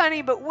 It's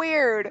funny, but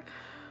weird.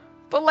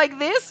 But like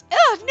this?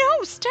 Oh,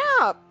 no,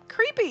 stop.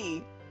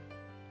 Creepy.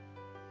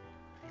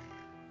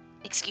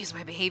 Excuse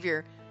my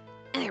behavior.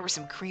 There was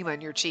some cream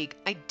on your cheek.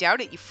 I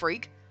doubt it, you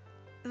freak.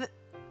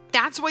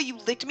 That's why you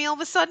licked me all of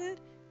a sudden?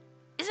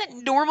 Is that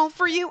normal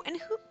for you? And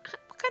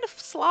what kind of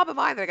slob am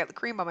I that I got the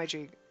cream on my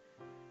cheek?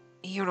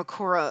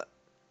 Yonokura.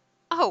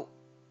 Oh,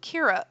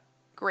 Kira.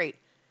 Great.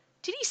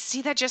 Did he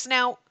see that just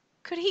now?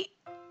 Could he...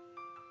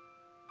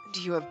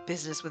 Do you have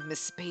business with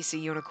Miss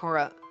Spacey,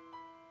 Yonokura?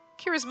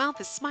 Kira's mouth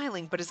is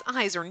smiling, but his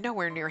eyes are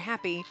nowhere near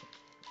happy.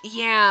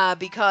 Yeah,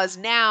 because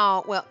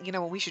now... Well, you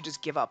know what? We should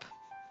just give up.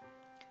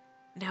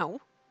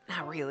 No,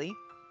 not really.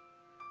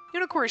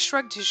 Yonokura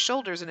shrugged his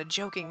shoulders in a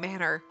joking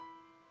manner.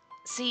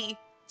 See,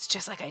 it's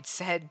just like I'd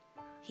said.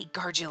 He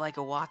guards you like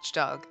a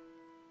watchdog.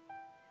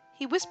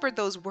 He whispered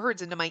those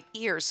words into my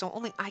ears so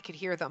only I could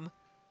hear them.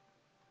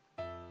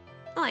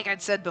 Like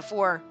I'd said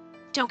before,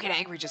 don't get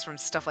angry just from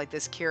stuff like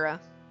this, Kira.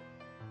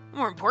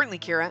 More importantly,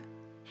 Kira,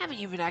 haven't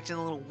you been acting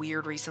a little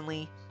weird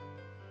recently?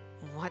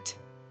 What?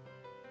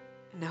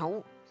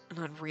 No,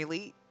 not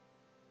really.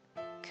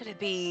 Could it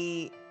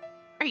be...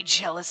 Are you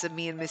jealous of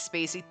me and Miss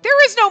Spacey?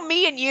 There is no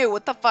me and you!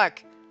 What the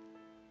fuck?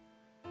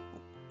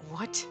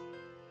 What?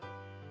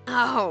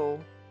 Oh,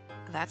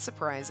 that's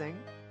surprising.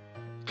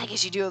 I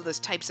guess you do have those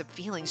types of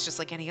feelings just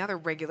like any other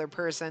regular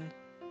person.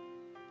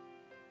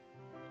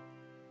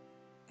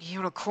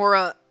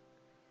 Yonokura.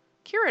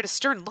 Kira had a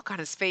stern look on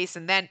his face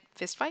and then...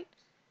 Fist fight?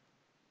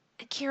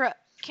 Kira,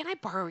 can I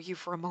borrow you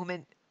for a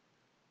moment?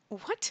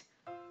 What?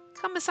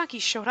 Kamasaki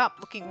showed up,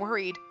 looking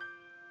worried.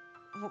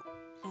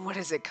 What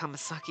is it,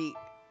 Kamasaki?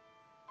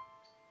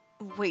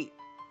 Wait,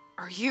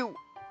 are you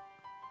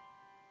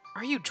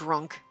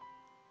drunk?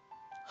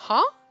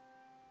 Huh?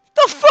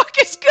 The fuck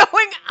is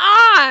going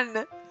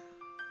on?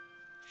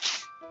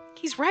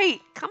 He's right.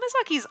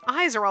 Kamasaki's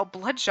eyes are all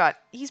bloodshot.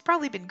 He's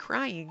probably been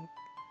crying.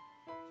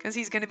 Because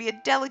he's going to be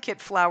a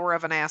delicate flower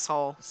of an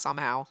asshole,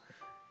 somehow.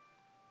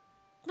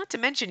 Not to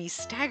mention he's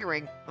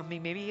staggering. I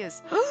mean, maybe he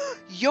is.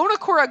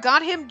 Yonokura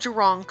got him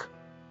drunk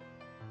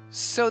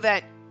so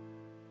that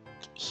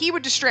he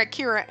would distract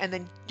Kira and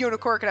then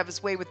Yonokura could have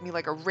his way with me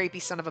like a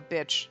rapey son of a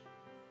bitch.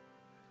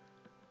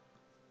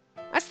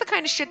 That's the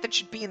kind of shit that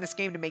should be in this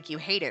game to make you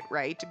hate it,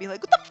 right? To be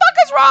like, what the fuck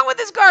is wrong with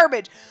this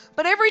garbage?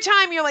 But every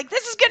time you're like,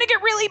 this is gonna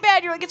get really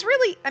bad, you're like, it's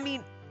really, I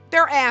mean,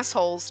 they're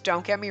assholes,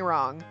 don't get me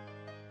wrong.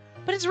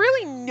 But it's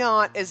really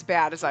not as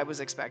bad as I was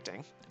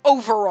expecting.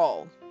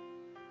 Overall.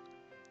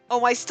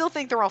 Oh, I still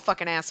think they're all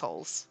fucking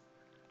assholes.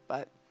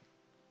 But.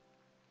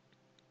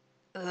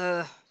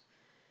 Ugh.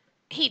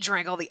 He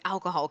drank all the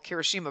alcohol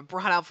Kirishima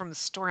brought out from the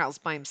storehouse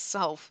by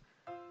himself.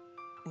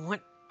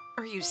 What?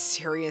 Are you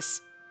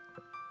serious?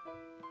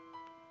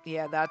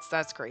 Yeah,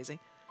 that's crazy.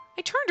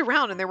 I turned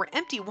around and there were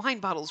empty wine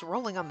bottles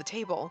rolling on the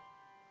table.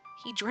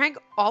 He drank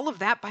all of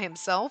that by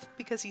himself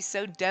because he's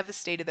so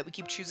devastated that we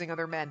keep choosing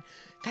other men.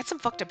 That's some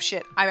fucked up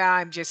shit.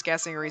 I'm just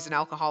guessing, or he's an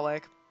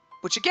alcoholic.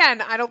 Which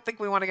again, I don't think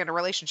we want to get in a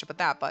relationship with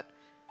that, but...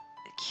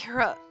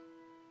 Kira...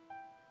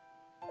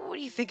 What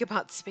do you think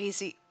about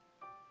Spacey?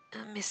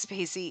 Miss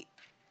Spacey...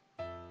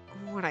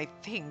 What I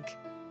think...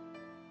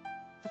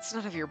 That's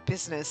none of your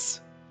business.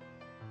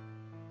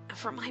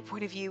 From my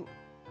point of view,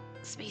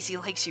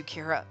 Spacey likes you,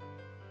 Kira.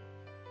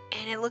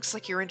 And it looks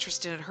like you're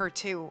interested in her,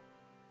 too.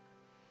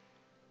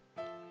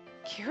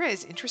 Kira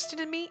is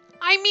interested in me?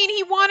 I mean,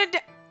 he wanted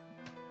to...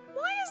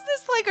 Why is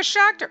this like a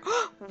shock to...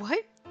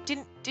 What?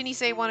 Didn't he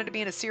say he wanted to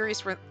be in a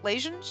serious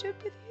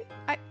relationship with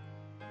you?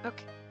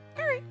 Okay.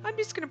 Alright, I'm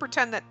just gonna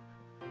pretend that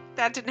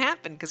didn't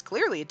happen, because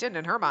clearly it didn't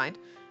in her mind.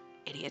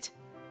 Idiot.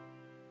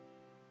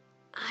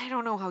 I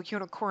don't know how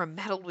Yonokura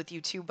meddled with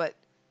you two, but...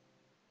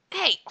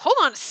 Hey, hold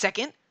on a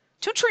second.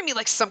 Don't treat me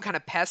like some kind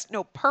of pest.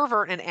 No,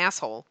 pervert and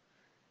asshole.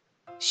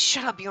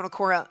 Shut up,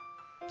 Yonokura.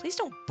 Please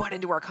don't butt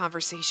into our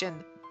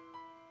conversation.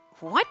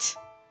 What?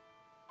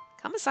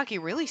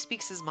 Kamasaki really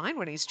speaks his mind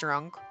when he's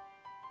drunk.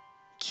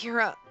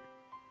 Kira,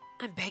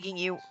 I'm begging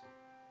you.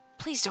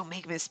 Please don't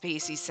make Miss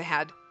Spacey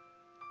sad.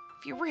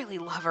 If you really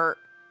love her,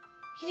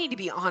 you need to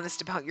be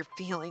honest about your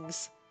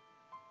feelings.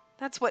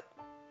 That's what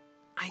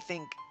I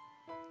think,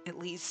 at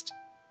least.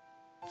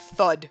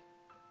 Thud.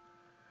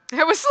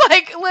 I was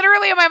like,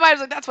 literally in my mind, I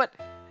was like, that's what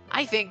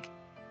I think,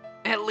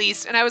 at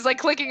least. And I was like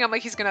clicking, I'm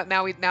like, he's gonna,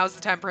 now's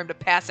the time for him to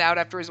pass out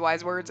after his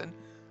wise words, and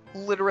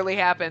literally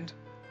happened.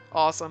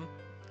 Awesome.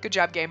 Good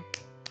job, game.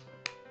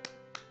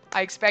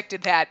 I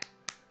expected that,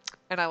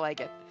 and I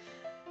like it.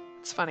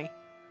 It's funny.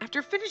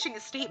 After finishing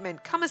his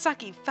statement,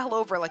 Kamasaki fell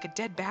over like a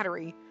dead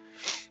battery.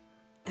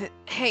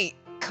 Hey,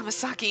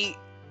 Kamasaki.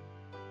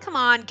 Come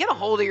on, get a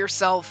hold of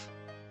yourself.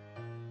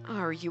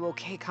 Are you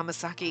okay,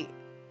 Kamasaki?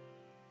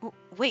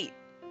 Wait,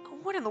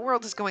 what in the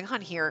world is going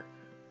on here?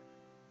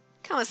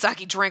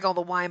 Kamasaki drank all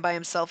the wine by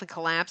himself and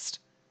collapsed.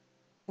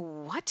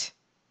 What?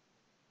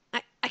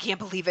 I can't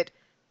believe it.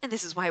 And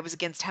this is why I was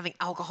against having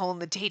alcohol in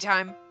the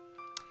daytime.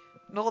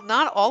 Well,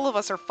 not all of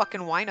us are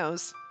fucking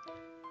winos.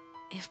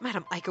 If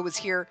Madame Aiko was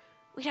here,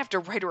 we'd have to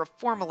write her a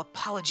formal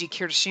apology,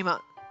 Kirishima.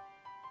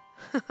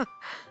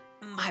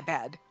 My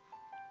bad.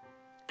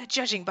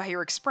 Judging by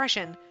your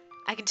expression,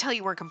 I can tell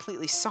you weren't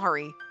completely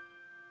sorry.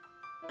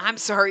 I'm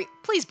sorry.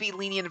 Please be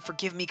lenient and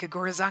forgive me,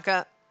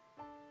 Kagurazaka.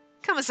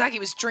 Kamasaki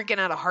was drinking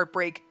out of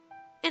heartbreak.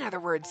 In other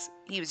words,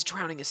 he was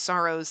drowning his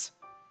sorrows.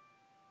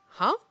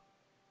 Huh?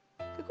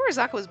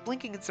 Kagurazaka was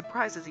blinking in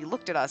surprise as he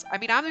looked at us. I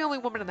mean, I'm the only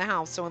woman in the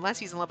house, so unless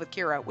he's in love with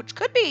Kira, which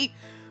could be.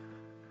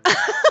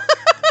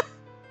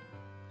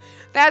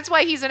 That's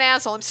why he's an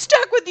asshole. I'm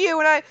stuck with you,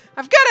 and I've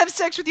got to have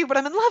sex with you, but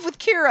I'm in love with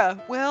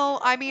Kira. Well,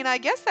 I mean, I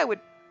guess that would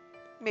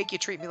make you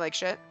treat me like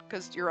shit,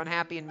 because you're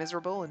unhappy and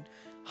miserable and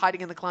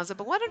hiding in the closet,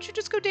 but why don't you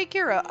just go date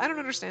Kira? I don't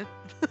understand.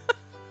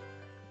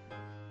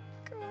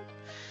 God.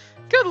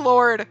 Good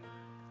Lord.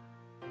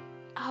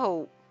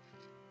 Oh,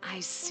 I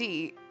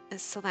see.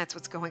 So that's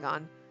what's going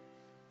on.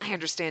 I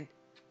understand.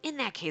 In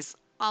that case,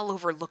 I'll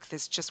overlook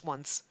this just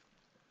once.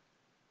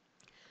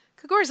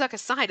 Kagurazaka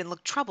sighed and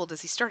looked troubled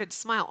as he started to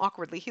smile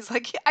awkwardly. He's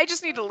like, I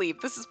just need to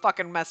leave. This is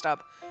fucking messed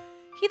up.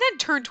 He then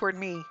turned toward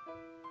me.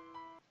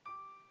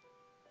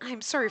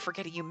 I'm sorry for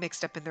getting you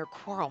mixed up in their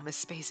quarrel,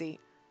 Miss Spacey.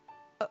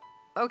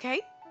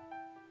 Okay?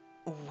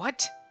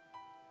 What?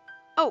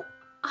 Oh,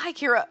 hi,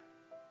 Kira.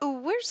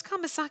 Where's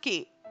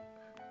Kamasaki?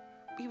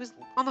 He was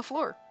on the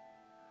floor.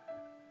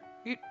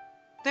 You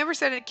never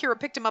said that Kira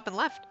picked him up and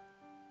left.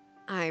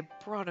 I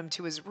brought him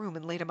to his room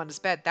and laid him on his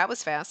bed. That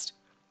was fast.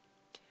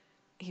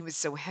 He was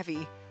so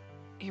heavy.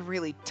 He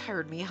really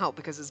tired me out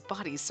because his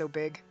body's so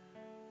big.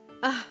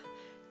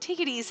 Take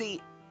it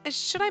easy.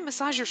 Should I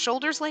massage your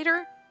shoulders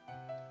later?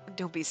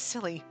 Don't be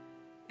silly.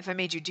 If I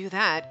made you do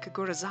that,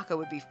 Kagurazaka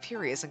would be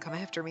furious and come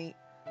after me.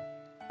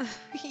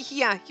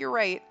 Yeah, you're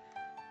right.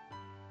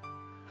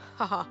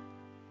 Haha.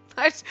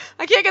 I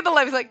can't get the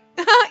laugh. He's like,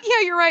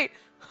 yeah, you're right.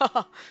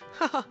 What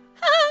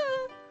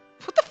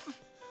the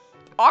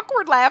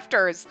awkward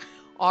laughters.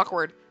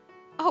 Awkward.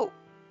 Oh,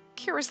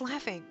 Kira's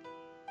laughing.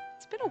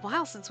 It's been a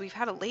while since we've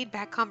had a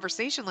laid-back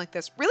conversation like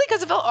this. Really,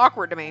 because it felt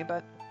awkward to me,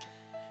 but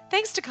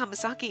thanks to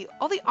Kamasaki,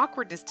 all the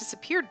awkwardness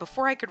disappeared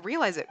before I could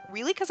realize it.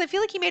 Really, because I feel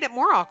like he made it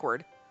more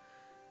awkward.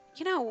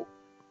 You know,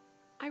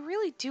 I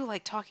really do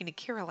like talking to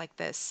Kira like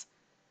this.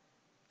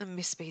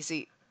 Miss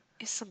Spacey,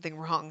 is something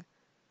wrong?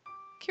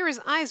 Kira's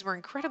eyes were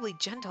incredibly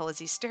gentle as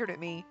he stared at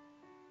me.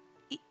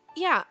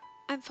 Yeah,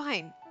 I'm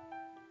fine.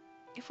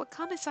 If what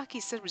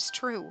Kamasaki said was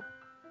true,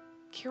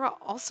 Kira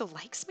also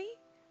likes me?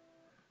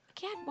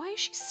 Again, why is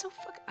she so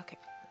Okay,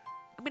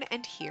 I'm gonna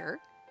end here.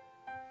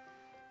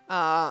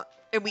 And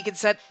we can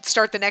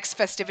start the next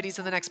festivities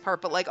in the next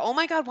part, but like, oh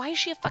my god, why is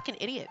she a fucking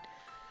idiot?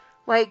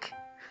 Like,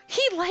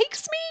 he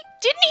likes me?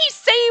 Didn't he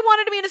say he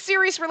wanted to be in a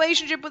serious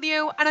relationship with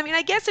you? And I mean,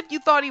 I guess if you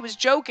thought he was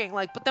joking,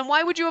 like, but then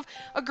why would you have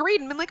agreed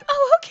and been like,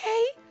 oh,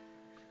 okay.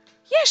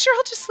 Yeah, sure,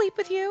 I'll just sleep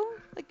with you.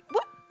 Like,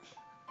 what?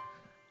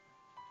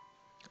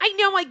 I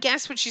know, I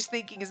guess what she's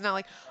thinking is not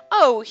like,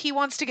 oh, he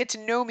wants to get to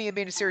know me and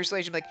be in a serious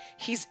relationship. Like,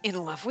 he's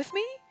in love with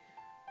me?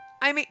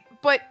 I mean,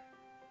 but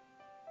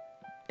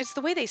it's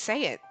the way they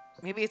say it.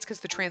 Maybe it's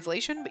because the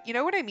translation, but you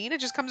know what I mean? It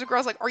just comes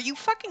across like, are you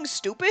fucking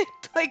stupid?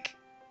 Like,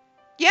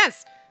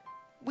 yes,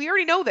 we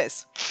already know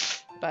this.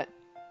 But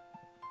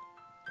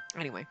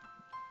anyway,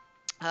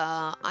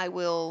 I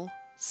will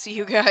see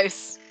you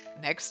guys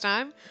next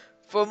time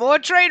for more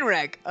train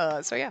wreck.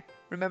 So yeah,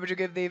 remember to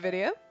give the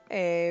video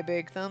a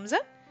big thumbs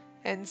up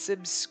and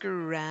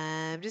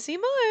subscribe to see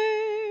more.